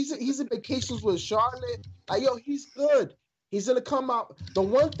good, bro. He's in vacations with Charlotte. Like, yo, he's good. He's gonna come out. The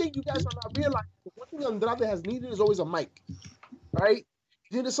one thing you guys are not realizing, the one thing Andrade has needed is always a mic, right?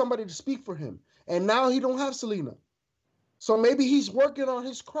 He needed somebody to speak for him, and now he don't have Selena. So maybe he's working on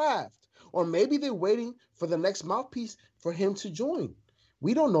his craft, or maybe they're waiting for the next mouthpiece for him to join.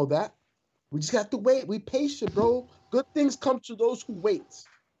 We don't know that. We just have to wait. We patient, bro. Good things come to those who wait.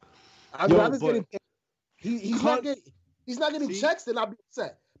 Andrade's getting paid. He's not getting checks, then I'll be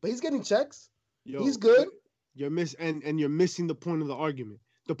upset. But he's getting checks. He's good. You're missing the point of the argument.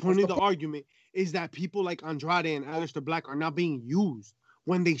 The point of the argument is that people like Andrade and Aleister Black are not being used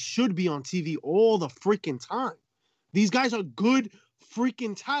when they should be on TV all the freaking time. These guys are good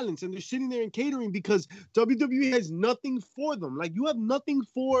freaking talents, and they're sitting there in catering because WWE has nothing for them. Like, you have nothing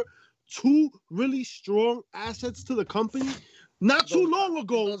for two really strong assets to the company. Not too long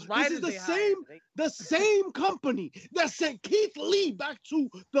ago, this is the same company that sent Keith Lee back to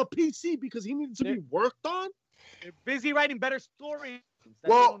the PC because he needed to be worked on. They're busy writing better stories.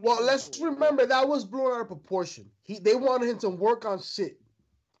 Well, let's remember that was blown out of proportion. They wanted him to work on shit.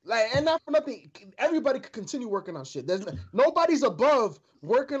 Like, and not for nothing, everybody could continue working on shit. Nobody's above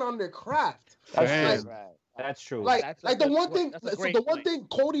working on their craft. That's true. The one thing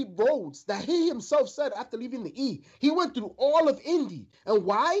Cody Rhodes that he himself said after leaving the E, he went through all of indie. And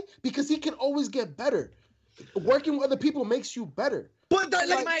why? Because he can always get better. Working with other people makes you better. But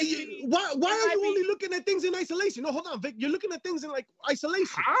why are you only looking at things in isolation? No, hold on, Vic. You're looking at things in like isolation.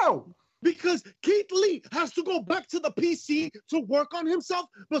 How? Because Keith Lee has to go back to the PC to work on himself,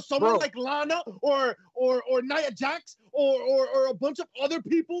 but someone like Lana or Nia Jax or a bunch of other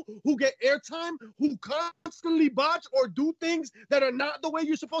people who get airtime, who constantly botch or do things that are not the way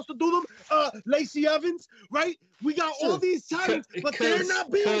you're supposed to do them. Lacey Evans, right? We got all these talents, but they're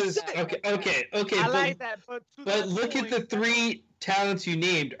not being set. Okay. I like that, but look at the three talents you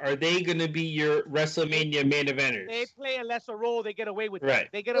named. Are they going to be your WrestleMania main eventers? They play a lesser role. They get away with that.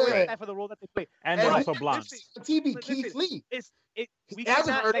 They get away with that for the role that they play. And they're also blonde. TV Keith Lee. We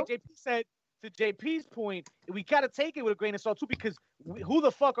cannot, like JP said, to JP's point, we got to take it with a grain of salt too, because who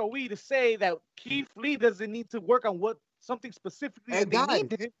the fuck are we to say that Keith Lee doesn't need to work on something specifically that they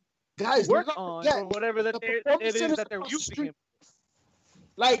need to work on or whatever it is that they're using him.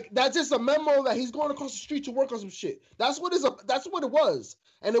 Like, that's just a memo that he's going across the street to work on some shit. That's what it was.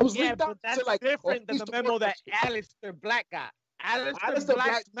 And it was leaked out. That's different than the memo that Aleister Black got. Aleister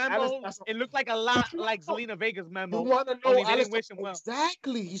Black's memo, it looked like a lot like Zelina Vega's memo. You want to know didn't wish him well.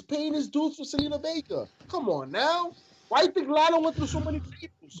 Exactly. He's paying his dues for Zelina Vega. Come on now. Why do you think Lana went through so many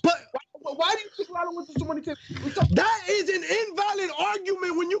people? But why do you think Lana went through so many people? That is an invalid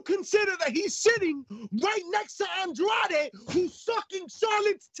argument when you consider that he's sitting right next to Andrade, who's sucking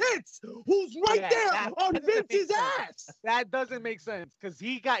Charlotte's tits, who's there on Vince's ass. That doesn't make sense because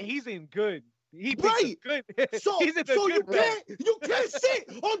he's in good. He's good. So you can't sit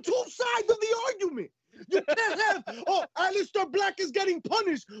on two sides of the argument. You can't have Aleister Black is getting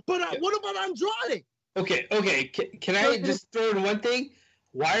punished, but what about Andrade? Okay. Can I just throw in one thing?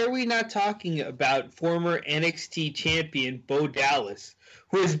 Why are we not talking about former NXT champion Bo Dallas,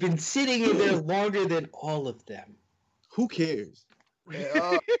 who has been sitting in there longer than all of them? Who cares?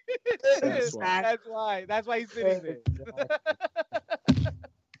 That's why he's sitting there.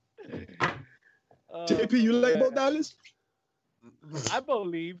 JP, you like Bo Dallas?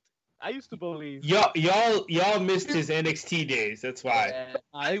 I used to believe. Y'all missed his NXT days. That's why.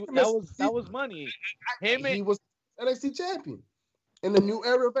 That was money. He was NXT champion in the new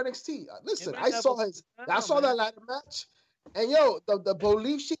era of NXT. Listen, I saw that ladder match, and the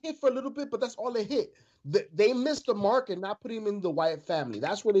belief she hit for a little bit, but that's all it hit. They missed the mark and not put him in the Wyatt family.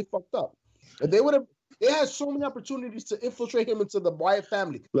 That's where they fucked up. If they had so many opportunities to infiltrate him into the Wyatt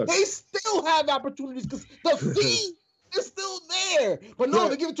family. Look, they still have opportunities because the Fiend It's still there. But no,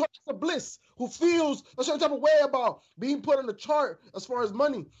 they give it to Alexa Bliss, who feels a certain type of way about being put on the chart as far as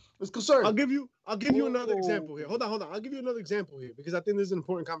money is concerned. I'll give you another example here. Hold on. I'll give you another example here because I think this is an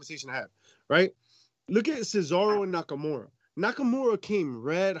important conversation to have, right? Look at Cesaro and Nakamura. Nakamura came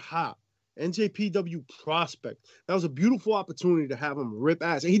red hot. NJPW prospect. That was a beautiful opportunity to have him rip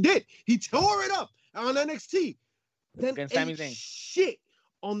ass. And he did. He tore it up on NXT. Then ate shit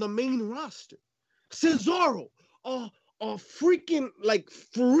on the main roster. Cesaro, a freaking like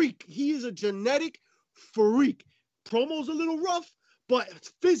freak. He is a genetic freak. Promo's a little rough, but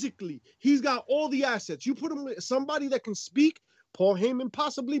physically, he's got all the assets. You put him with somebody that can speak, Paul Heyman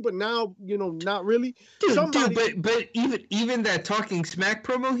possibly, but now, not really. Dude, but even that talking smack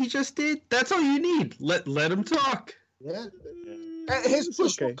promo he just did, that's all you need. Let him talk. Yeah. And his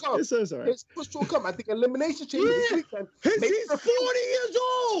push will come. His push will come. I think Elimination Chamber this weekend. He's 40 years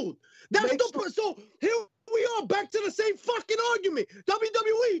old. So here we are back to the same fucking argument.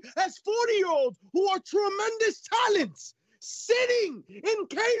 WWE has 40-year-olds who are tremendous talents sitting in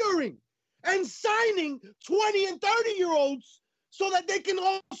catering and signing 20 and 30-year-olds so that they can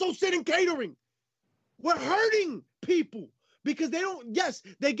also sit in catering. We're hurting people because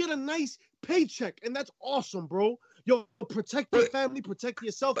they get a nice paycheck, and that's awesome, bro. Yo, protect your family, protect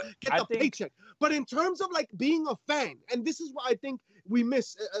yourself, get the paycheck. But in terms of like being a fan, and this is what I think we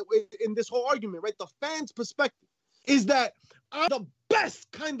miss in this whole argument, right? The fan's perspective is that I'm the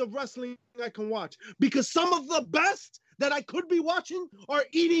best kind of wrestling I can watch because some of the best that I could be watching are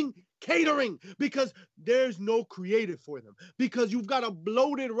eating catering because there's no creative for them because you've got a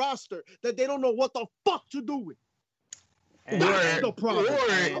bloated roster that they don't know what the fuck to do with. That's the problem.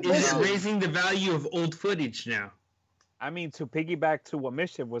 Or is it raising the value of old footage now? I mean, to piggyback to what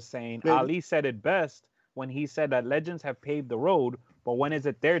Mischief was saying, Ali said it best when he said that legends have paved the road, but when is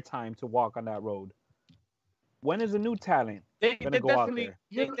it their time to walk on that road? When is a new talent going to go out there?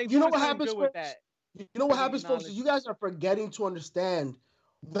 You know what happens with that? You know what happens, folks? You guys are forgetting to understand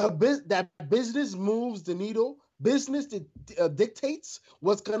that business moves the needle. Business dictates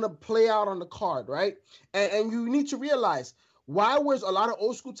what's going to play out on the card, right? And you need to realize, why was a lot of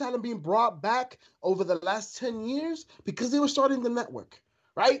old school talent being brought back over the last 10 years? Because they were starting the network,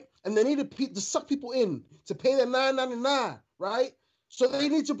 right? And they needed to suck people in to pay their $9.99, right? So they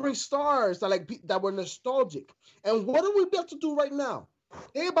need to bring stars that were nostalgic. And what are we about to do right now?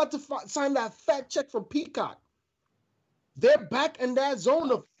 They're about to sign that fat check from Peacock. They're back in that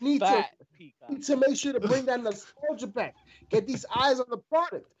zone of need to make sure to bring that nostalgia back. Get these eyes on the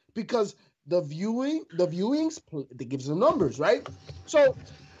product because the viewings, they give some numbers, right? So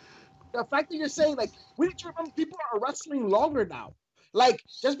the fact that you're saying, like, we need to remember people are wrestling longer now. Like,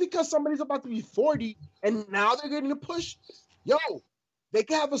 just because somebody's about to be 40 and now they're getting a push, they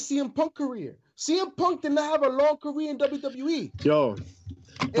can have a CM Punk career. CM Punk did not have a long career in WWE.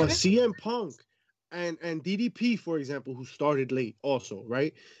 But CM Punk and DDP, for example, who started late also,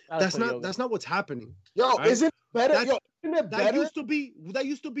 right? That's not what's happening. Right? Isn't it better? Isn't it better? That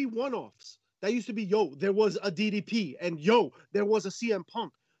used to be one-offs. That used to be, there was a DDP and there was a CM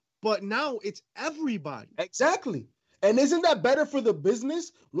Punk. But now it's everybody. Exactly. And isn't that better for the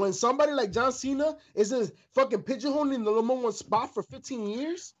business when somebody like John Cena isn't fucking pigeonholed in the number one spot for 15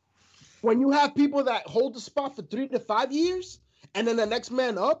 years? When you have people that hold the spot for 3 to 5 years and then the next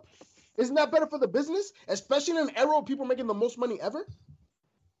man up, isn't that better for the business? Especially in an era of people making the most money ever?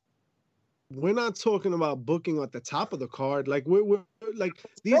 We're not talking about booking at the top of the card. Like we're like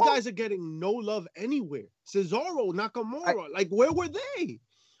these guys are getting no love anywhere. Cesaro, Nakamura, where were they?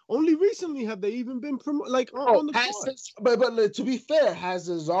 Only recently have they even been on the card. But to be fair, has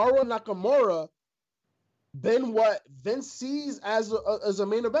Cesaro, Nakamura been what Vince sees as a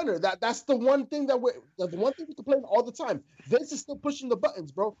main eventer? That's the one thing we complain all the time. Vince is still pushing the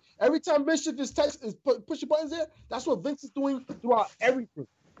buttons, bro. Every time Bishop is pushing buttons there, that's what Vince is doing throughout everything.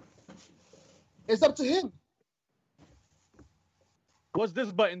 It's up to him. What's this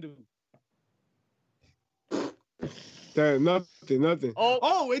button do? Nothing.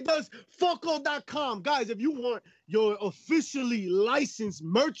 Oh, it does Foco.com. Guys, if you want your officially licensed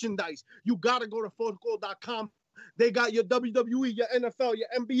merchandise, you gotta go to Foco.com. They got your WWE, your NFL, your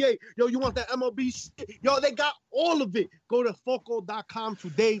NBA. You want that MLB shit? They got all of it. Go to Foco.com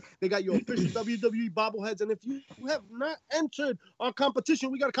today. They got your official WWE bobbleheads. And if you have not entered our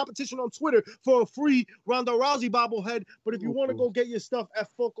competition, we got a competition on Twitter for a free Ronda Rousey bobblehead. But if you want to go get your stuff at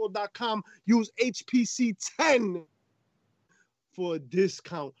Foco.com, use HPC10 for a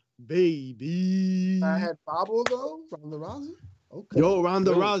discount, baby. I had Bobble though, Ronda Rousey. Okay.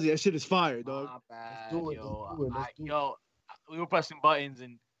 Ronda Rousey, that shit is fire, dog. We were pressing buttons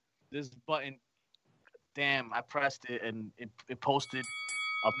and this button damn, I pressed it and it posted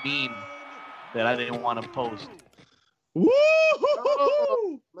a meme that I didn't want to post. Woo!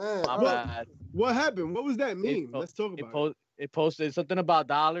 Man, My bad. What happened? What was that meme? Let's talk about it. It posted something about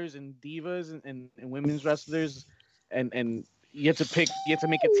dollars and divas and women's wrestlers, and you have to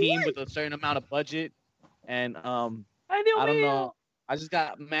make a team with a certain amount of budget, and I don't know. I just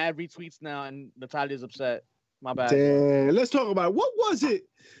got mad retweets now, and Natalia's upset. My bad. Damn. Let's talk about it. What was it?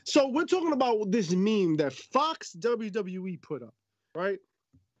 So we're talking about this meme that Fox WWE put up, right?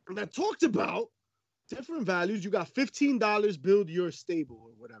 And that talked about different values. You got $15, build your stable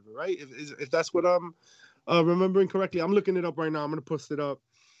or whatever, right? If that's what I'm remembering correctly. I'm looking it up right now. I'm gonna post it up.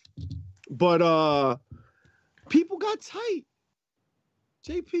 But people got tight.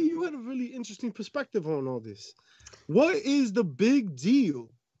 JP, you had a really interesting perspective on all this. What is the big deal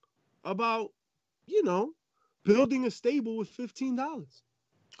about, building a stable with $15?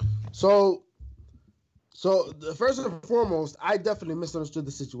 So first and foremost, I definitely misunderstood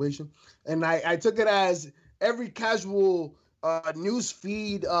the situation, and I took it as every casual news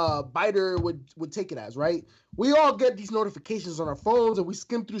feed biter would take it as, right? We all get these notifications on our phones, and we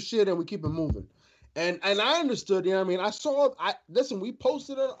skim through shit, and we keep it moving. And I understood, listen, we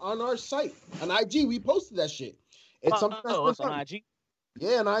posted it on our site, on IG, we posted that shit. It's something that's on IG.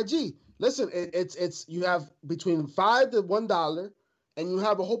 Yeah, on IG. Listen, it's you have between $5 to $1, and you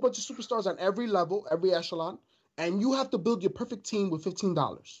have a whole bunch of superstars on every level, every echelon, and you have to build your perfect team with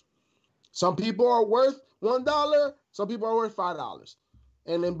 $15. Some people are worth $1, some people are worth $5,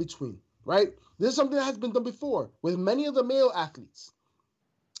 and in between, right? This is something that has been done before with many of the male athletes.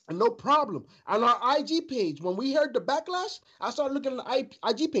 And no problem. On our IG page, when we heard the backlash, I started looking at the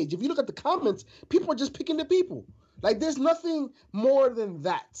IG page. If you look at the comments, people are just picking the people. Like, there's nothing more than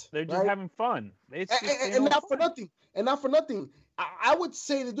that. They're just having fun. And not for nothing. And not for nothing. I would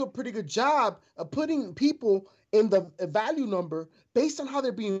say they do a pretty good job of putting people in the value number based on how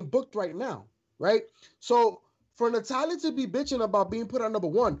they're being booked right now, right? So for Natalya to be bitching about being put on number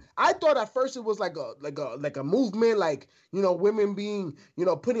one, I thought at first it was like a movement, like, women being,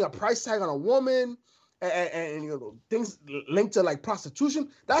 putting a price tag on a woman and things linked to like prostitution.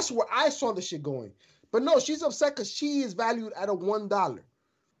 That's where I saw the shit going. But no, she's upset because she is valued at a $1.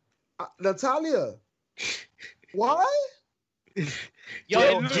 Natalya, why?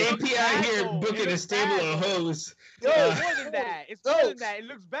 Yo, JP out here booking a stable of hoes. Yo, it's more than that. It's more than that. It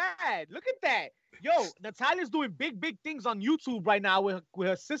looks bad. Look at that. Yo, Natalya's doing big things on YouTube right now with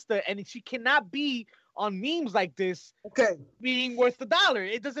her sister, and she cannot be on memes like this. Okay, being worth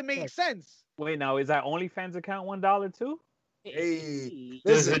 $1. It doesn't make sense. Wait, now is that OnlyFans account $1 too? Hey,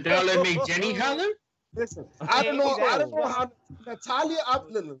 does $1 make Jenny holler? Listen, I don't know how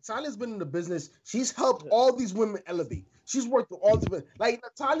Natalya's been in the business. She's helped all these women elevate. She's worked with all these women. Like,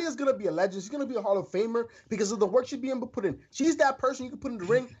 Natalya's gonna be a legend. She's gonna be a Hall of Famer because of the work she's being able to put in. She's that person you can put in the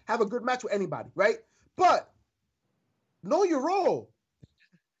ring, have a good match with anybody, right? But know your role.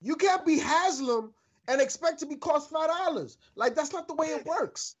 You can't be Haslam and expect to be cost $5. Like, that's not the way it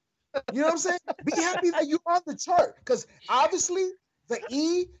works. You know what I'm saying? Be happy that you're on the chart, because obviously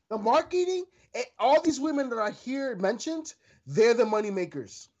the marketing, all these women that are here mentioned, they're the money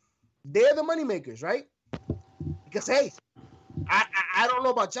makers. They're the money makers, right? Because hey, I don't know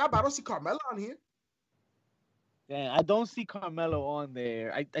about y'all, but I don't see Carmella on here. Yeah, I don't see Carmelo on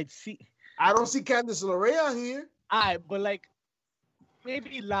there. I don't see Candice LeRae on here. But like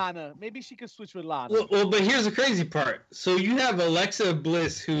maybe Lana. Maybe she could switch with Lana. Well, but here's the crazy part. So you have Alexa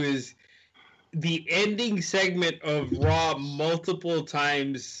Bliss, who is the ending segment of Raw multiple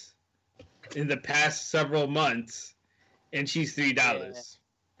times in the past several months, and she's $3. Yeah.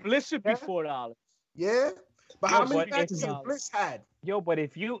 Bliss should be $4. Yeah, but how many matches has Bliss had? Yo, but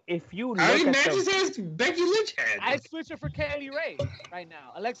if you look how many at matches has Becky Lynch had? I'd switch her for Kaylee Ray right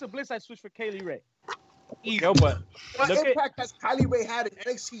now. Alexa Bliss, I'd switch for Kaylee Ray. Easy. Yo, but what impact has Kylie Ray had in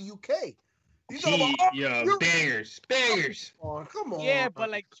NXT UK? Bangers. Oh, come on. Yeah, but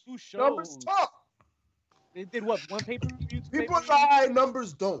like 2 shows. Numbers talk. They did what? One pay-per-view? People lie,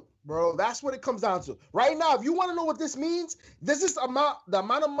 numbers don't, bro. That's what it comes down to. Right now, if you want to know what this means, this is the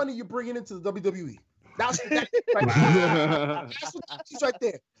amount of money you're bringing into the WWE. That's right there. That's what that is right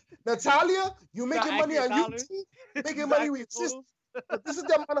there. Natalya, you making money on YouTube, making money with your sister. But this is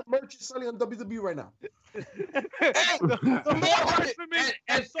the amount of merch you're selling on WWE right now.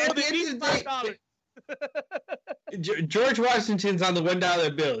 George Washington's on the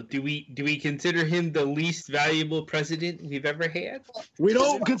 $1 bill. Do we consider him the least valuable president we've ever had? We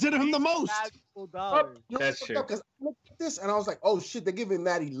don't consider him the most. That's true. Because I looked at this and I was like, oh shit, they're giving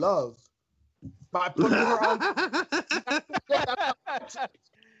Maddie love by putting her on.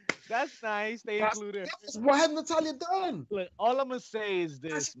 That's nice. They included. What has Natalia done? Look, all I'm gonna say is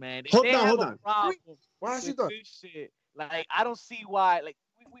this, man. If Hold they on, have hold a on. problem What has she with done? this shit, like I don't see why. Like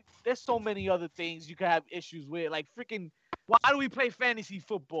there's so many other things you could have issues with. Like freaking, why do we play fantasy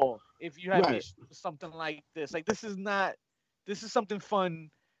football if you have Right. issues with something like this? Like this is not. This is something fun.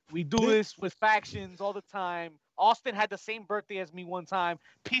 We do this with factions all the time. Austin had the same birthday as me one time.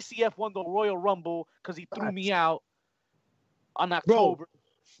 PCF won the Royal Rumble because he threw me out on October.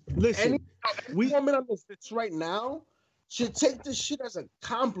 Listen, Any woman on this right now should take this shit as a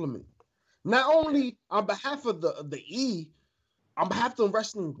compliment. Not only on behalf of the E, on behalf of the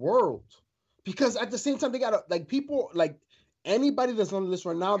wrestling world. Because at the same time, they gotta like people like anybody that's on the list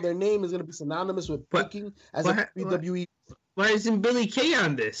right now, their name is gonna be synonymous with picking as a WWE. Why isn't Billy Kay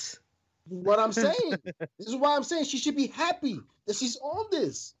on this? What I'm saying. This is why I'm saying she should be happy that she's on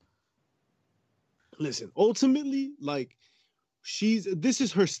this. listen, ultimately, like this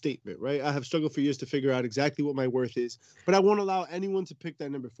is her statement, right? I have struggled for years to figure out exactly what my worth is, but I won't allow anyone to pick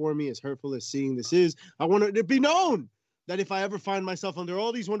that number for me, as hurtful as seeing this is. I want it to be known that if I ever find myself under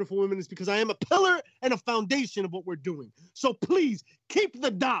all these wonderful women, it's because I am a pillar and a foundation of what we're doing. So please keep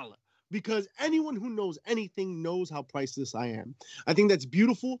the dollar, because anyone who knows anything knows how priceless I am. I think that's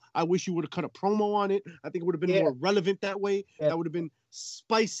beautiful. I wish you would have cut a promo on it. I think it would have been more relevant that way. Yeah. That would have been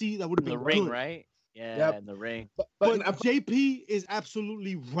spicy. That would have been The ring, good. right? Yeah, Yep. in the ring. But JP is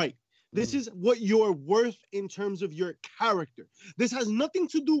absolutely right. This is what you're worth in terms of your character. This has nothing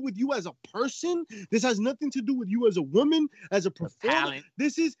to do with you as a person. This has nothing to do with you as a woman, as a performer. talent.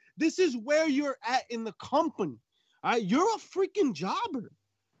 This is where you're at in the company. All right, you're a freaking jobber.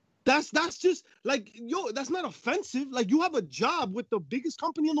 That's just like, yo, that's not offensive. Like, you have a job with the biggest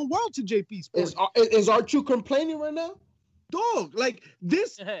company in the world to JP Sports. Is R2 complaining right now? Dog, like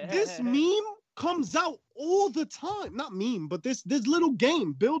this meme comes out all the time. Not meme, but this little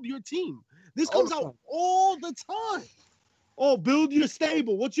game, build your team. This comes out all the time. Oh, build your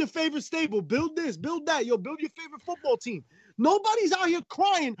stable. What's your favorite stable? Build this, build that. Yo, build your favorite football team. Nobody's out here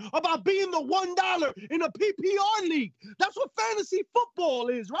crying about being the $1 in a PPR league. That's what fantasy football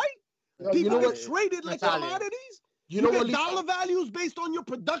is, right? People get traded like commodities. You get dollar values based on your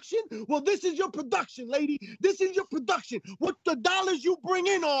production. Well, this is your production, lady. This is your production. What the dollars you bring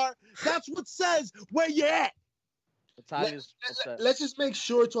in are, that's what says where you're at. Let's just make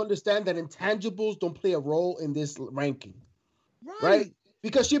sure to understand that intangibles don't play a role in this ranking. Right?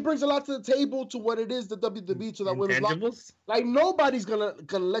 Because she brings a lot to the table to what it is, the WWE, to that women's locker. Like, nobody's gonna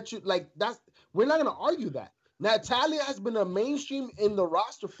let you, like, that's, we're not gonna argue that. Natalia has been a mainstream in the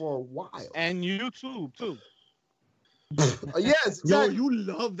roster for a while. And YouTube too. Yes, exactly. Yo, you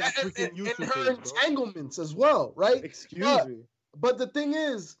love that freaking YouTube and her page, entanglements as well, right? Excuse me. But the thing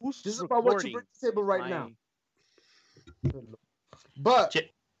is, this is about what you bring to the table right now. But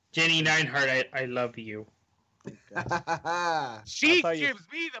Jenny Neinhardt, I love you. She gives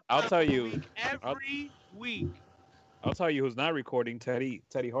me the I'll tell you week every week. I'll tell you who's not recording. Teddy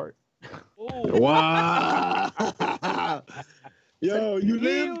Hart. Wow. Yo, you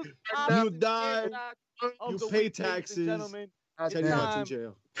live, you die, you pay taxes. Teddy Hart's in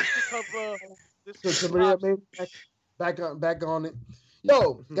jail. Back on it.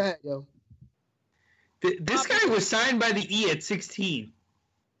 Yo, go ahead, yo. This guy was signed by the E at 16.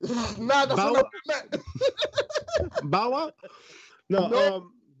 Nah, that's what I meant. Bow Wow? No,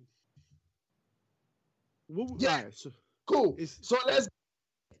 yeah. Right, so, cool. So let's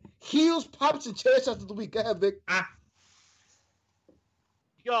heels, pops, and chair shots of the week. Go ahead, Vic.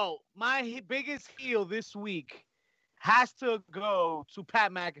 Yo, my biggest heel this week has to go to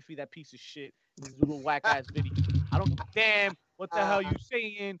Pat McAfee, that piece of shit. This little whack ass video. I don't give a damn what the hell you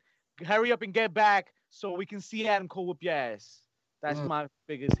saying. Hurry up and get back so we can see Adam Cole whoop your ass. That's my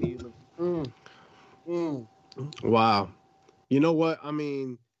biggest heel. Wow. You know what? I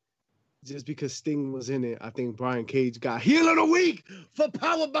mean, just because Sting was in it, I think Brian Cage got heel of the week for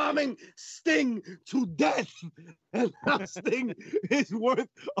powerbombing Sting to death. And now Sting is worth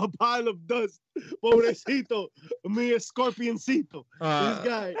a pile of dust. Pobrecito, mi escorpioncito. This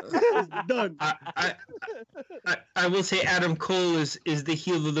guy is done. I will say Adam Cole is the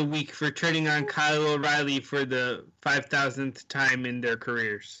heel of the week for turning on Kyle O'Reilly for the 5,000th time in their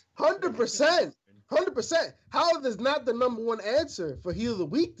careers. 100%. 100%. How is not the number one answer for heel of the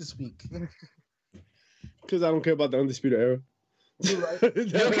week this week? Because I don't care about the Undisputed Era. You're right. You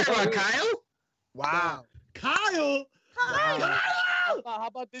don't care about Kyle? Wow. Kyle! Wow. How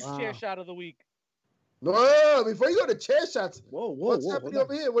about this chair shot of the week? No, before you go to chair shots, what's whoa, happening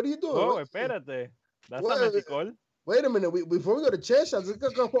over here? What are you doing? Oh, espérate. That's not Mexico. Wait a minute. Before we go to chair shots,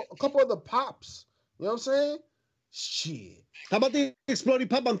 let's go a couple of the pops. You know what I'm saying? Shit. How about the exploding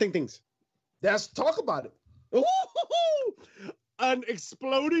pop on things? Let's talk about it. Ooh, an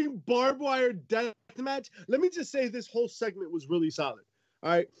exploding barbed wire death match. Let me just say this whole segment was really solid.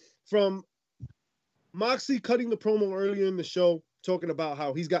 All right. From Moxley cutting the promo earlier in the show, talking about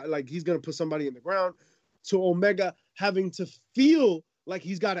how he's going to put somebody in the ground, to Omega having to feel like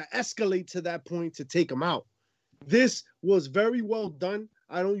he's got to escalate to that point to take him out. This was very well done.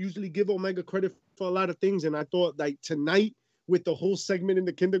 I don't usually give Omega credit for a lot of things, and I thought like tonight with the whole segment in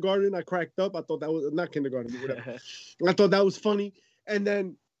the kindergarten, I cracked up. I thought that was not kindergarten, whatever. I thought that was funny. And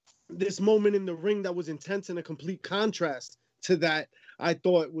then this moment in the ring that was intense and a complete contrast to that, I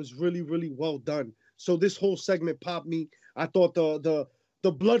thought was really, really well done. So this whole segment popped me. I thought the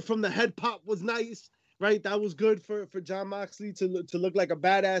blood from the head pop was nice, right? That was good for Jon Moxley to look like a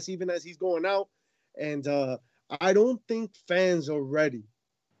badass even as he's going out. And I don't think fans are ready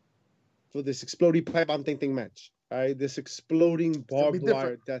for this exploding pipe on thing match. All right, this exploding barbed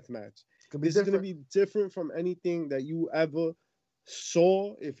wire death match. This is going to be different from anything that you ever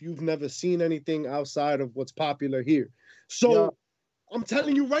saw if you've never seen anything outside of what's popular here. So I'm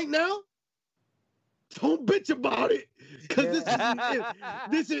telling you right now, don't bitch about it, because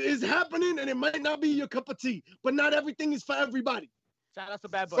this is happening and it might not be your cup of tea, but not everything is for everybody. Shout out to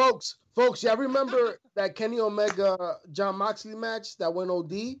Bad Bunny. Folks, y'all remember that Kenny Omega Jon Moxley match that went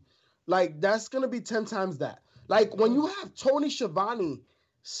OD? Like, that's going to be 10 times that. Like, when you have Tony Schiavone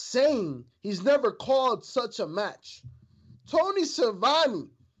saying he's never called such a match. Tony Schiavone,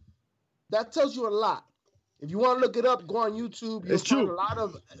 that tells you a lot. If you want to look it up, go on YouTube. You'll find a lot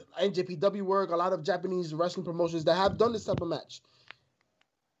of NJPW work, a lot of Japanese wrestling promotions that have done this type of match.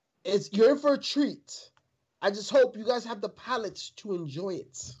 You're in for a treat. I just hope you guys have the palate to enjoy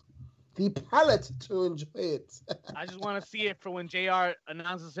it. The palate to enjoy it. I just want to see it for when JR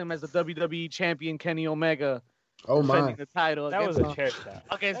announces him as the WWE champion, Kenny Omega. Oh, my. The title. That was a chair shot.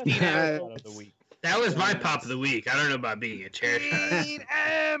 Against Dean Ambrose. Of the week. That was my pop of the week. I don't know about being a chair shot. Dean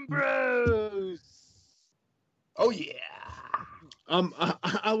Ambrose. Oh, yeah.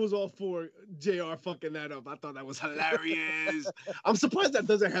 I was all for JR fucking that up. I thought that was hilarious. I'm surprised that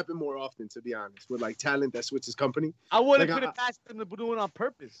doesn't happen more often, to be honest, with like talent that switches company. I wouldn't put it past them to do it on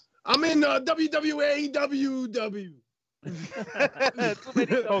purpose. I'm in WWE, WW. Too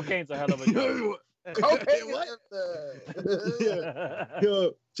many Cocaine's a hell of a joke. Okay, what?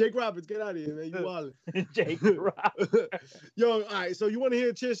 Yo, Jake Roberts, get out of here, man. You wildin'. Jake Roberts. Yo, all right. So you want to hear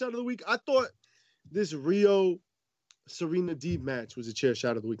a chair shot of the week? I thought this Rio Serena Deeb match was a chair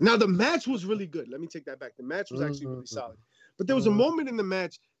shot of the week. Now the match was really good. Let me take that back. The match was actually really solid. But there was a moment in the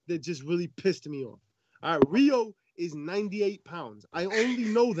match that just really pissed me off. All right, Rio is 98 pounds. I only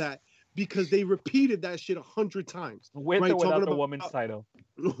know that because they repeated that shit 100 times. With or without the woman's title?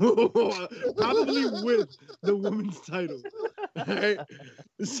 Probably with the woman's title. Right?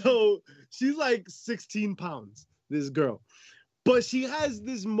 So she's like 16 pounds, this girl. But she has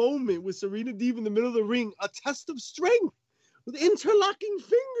this moment with Serena Deeb in the middle of the ring, a test of strength with interlocking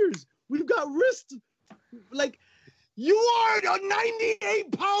fingers. We've got wrists. Like, you are a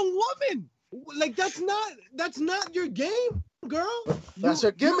 98-pound woman. Like, that's not your game, girl. That's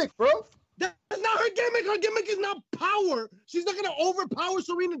her gimmick, bro. That's not her gimmick. Her gimmick is not power. She's not gonna overpower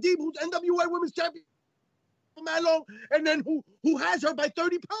Serena Deeb, who's NWA Women's Champion for that long, and then who has her by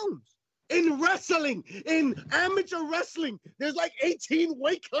 30 pounds. In wrestling, in amateur wrestling, there's like 18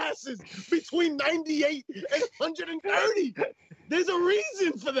 weight classes between 98 and 130. There's a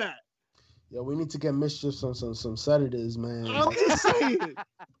reason for that. Yo, we need to get Mischief on some Saturdays, man. I'm just saying.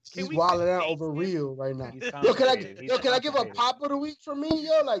 She's wilding out over Rio right now. Yo, can I give a pop of the week for me?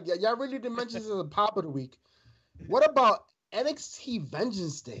 Yo, like y'all really didn't mention this as a pop of the week. What about NXT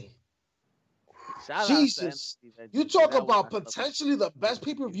Vengeance Day? Jesus, you talk about potentially the best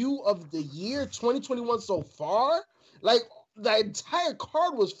pay-per-view of the year 2021 so far. Like, the entire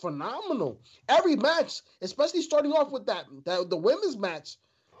card was phenomenal. Every match, especially starting off with the women's match,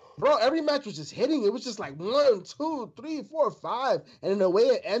 bro, every match was just hitting. It was just like 1, 2, 3, 4, 5. And in the way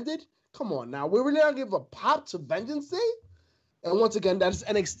it ended, come on now. We're really not going to give a pop to Vengeance Day? And once again, that's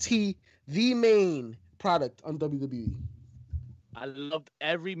NXT, the main product on WWE. I loved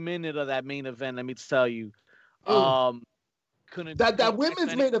every minute of that main event, let me tell you. That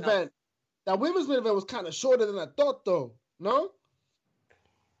women's main event. That women's main event was kind of shorter than I thought, though. No?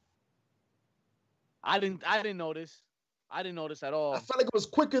 I didn't notice. I didn't notice at all. I felt like it was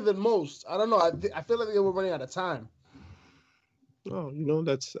quicker than most. I don't know. I feel like they were running out of time. Oh,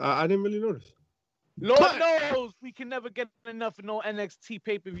 that's I didn't really notice. Lord knows we can never get enough of no NXT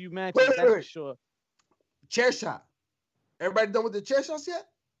pay-per-view matches. That's for sure. Chair shot. Everybody done with the chair shots yet?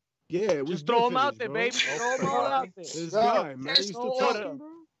 Yeah, Just throw him out there, baby. Throw him all out there. This guy, man. You still talking, bro?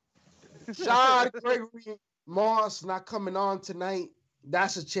 Shad Gregory Moss not coming on tonight.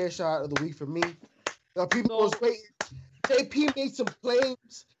 That's a chair shot of the week for me. People was waiting. JP made some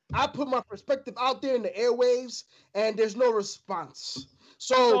claims. I put my perspective out there in the airwaves, and there's no response.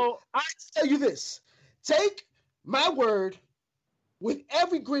 So I tell you this: take my word with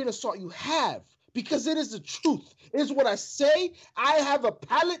every grain of salt you have, because it is the truth. It is what I say. I have a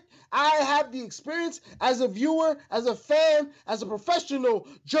palate. I have the experience as a viewer, as a fan, as a professional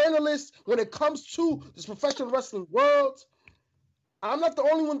journalist when it comes to this professional wrestling world. I'm not the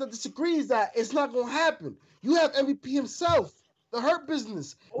only one that disagrees that it's not going to happen. You have MVP himself, the Hurt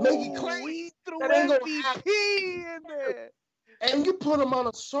Business, making claims that ain't going to happen. In there. And you put him on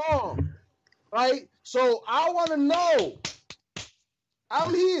a song, right? So I want to know.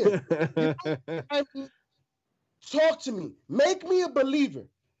 I'm here. Talk to me. Make me a believer.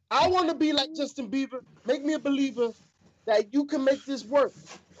 I want to be like Justin Bieber. Make me a believer that you can make this work.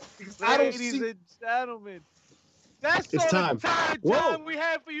 Ladies and gentlemen, that's all the time we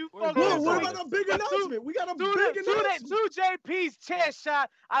have for you folks. Whoa, what about a big announcement? We got a big announcement. To JP's chair shot,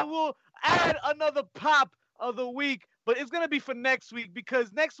 I will add another pop of the week, but it's going to be for next week,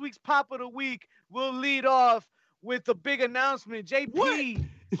 because next week's pop of the week will lead off with the big announcement. JP,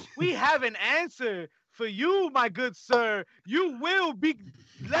 we have an answer for you, my good sir. You will be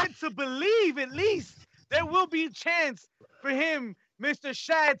led to believe, at least, there will be a chance for him, Mr.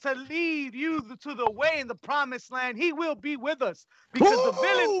 Shad, to lead you to the way in the promised land. He will be with us, because the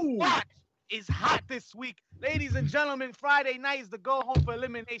villain watch is hot this week. Ladies and gentlemen, Friday night is the go home for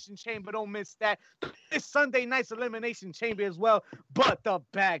Elimination Chamber. Don't miss that. This Sunday night's Elimination Chamber as well. But the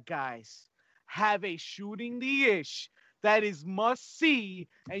bad guys have a shooting the ish that is must see,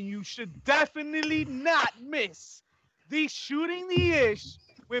 and you should definitely not miss the shooting the ish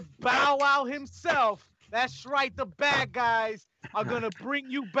with Bow Wow himself. That's right, the bad guys are gonna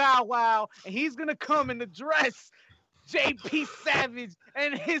bring you Bow Wow, and he's gonna come and address JP Savage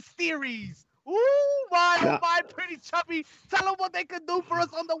and his theories. Ooh, my pretty chubby. Tell them what they can do for us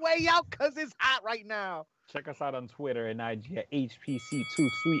on the way out, because it's hot right now. Check us out on Twitter and IG at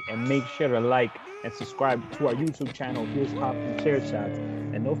HPC2Sweet, and make sure to like and subscribe to our YouTube channel, Here's Pop and Chair Shots.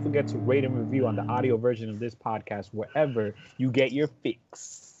 And don't forget to rate and review on the audio version of this podcast wherever you get your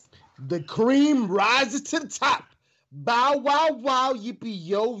fix. The cream rises to the top. Bow wow wow, yippee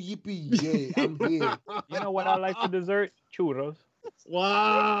yo, yippee yay. I'm here. You know what I like for dessert? Churros.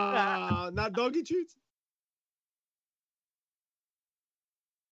 Wow. Not doggy treats?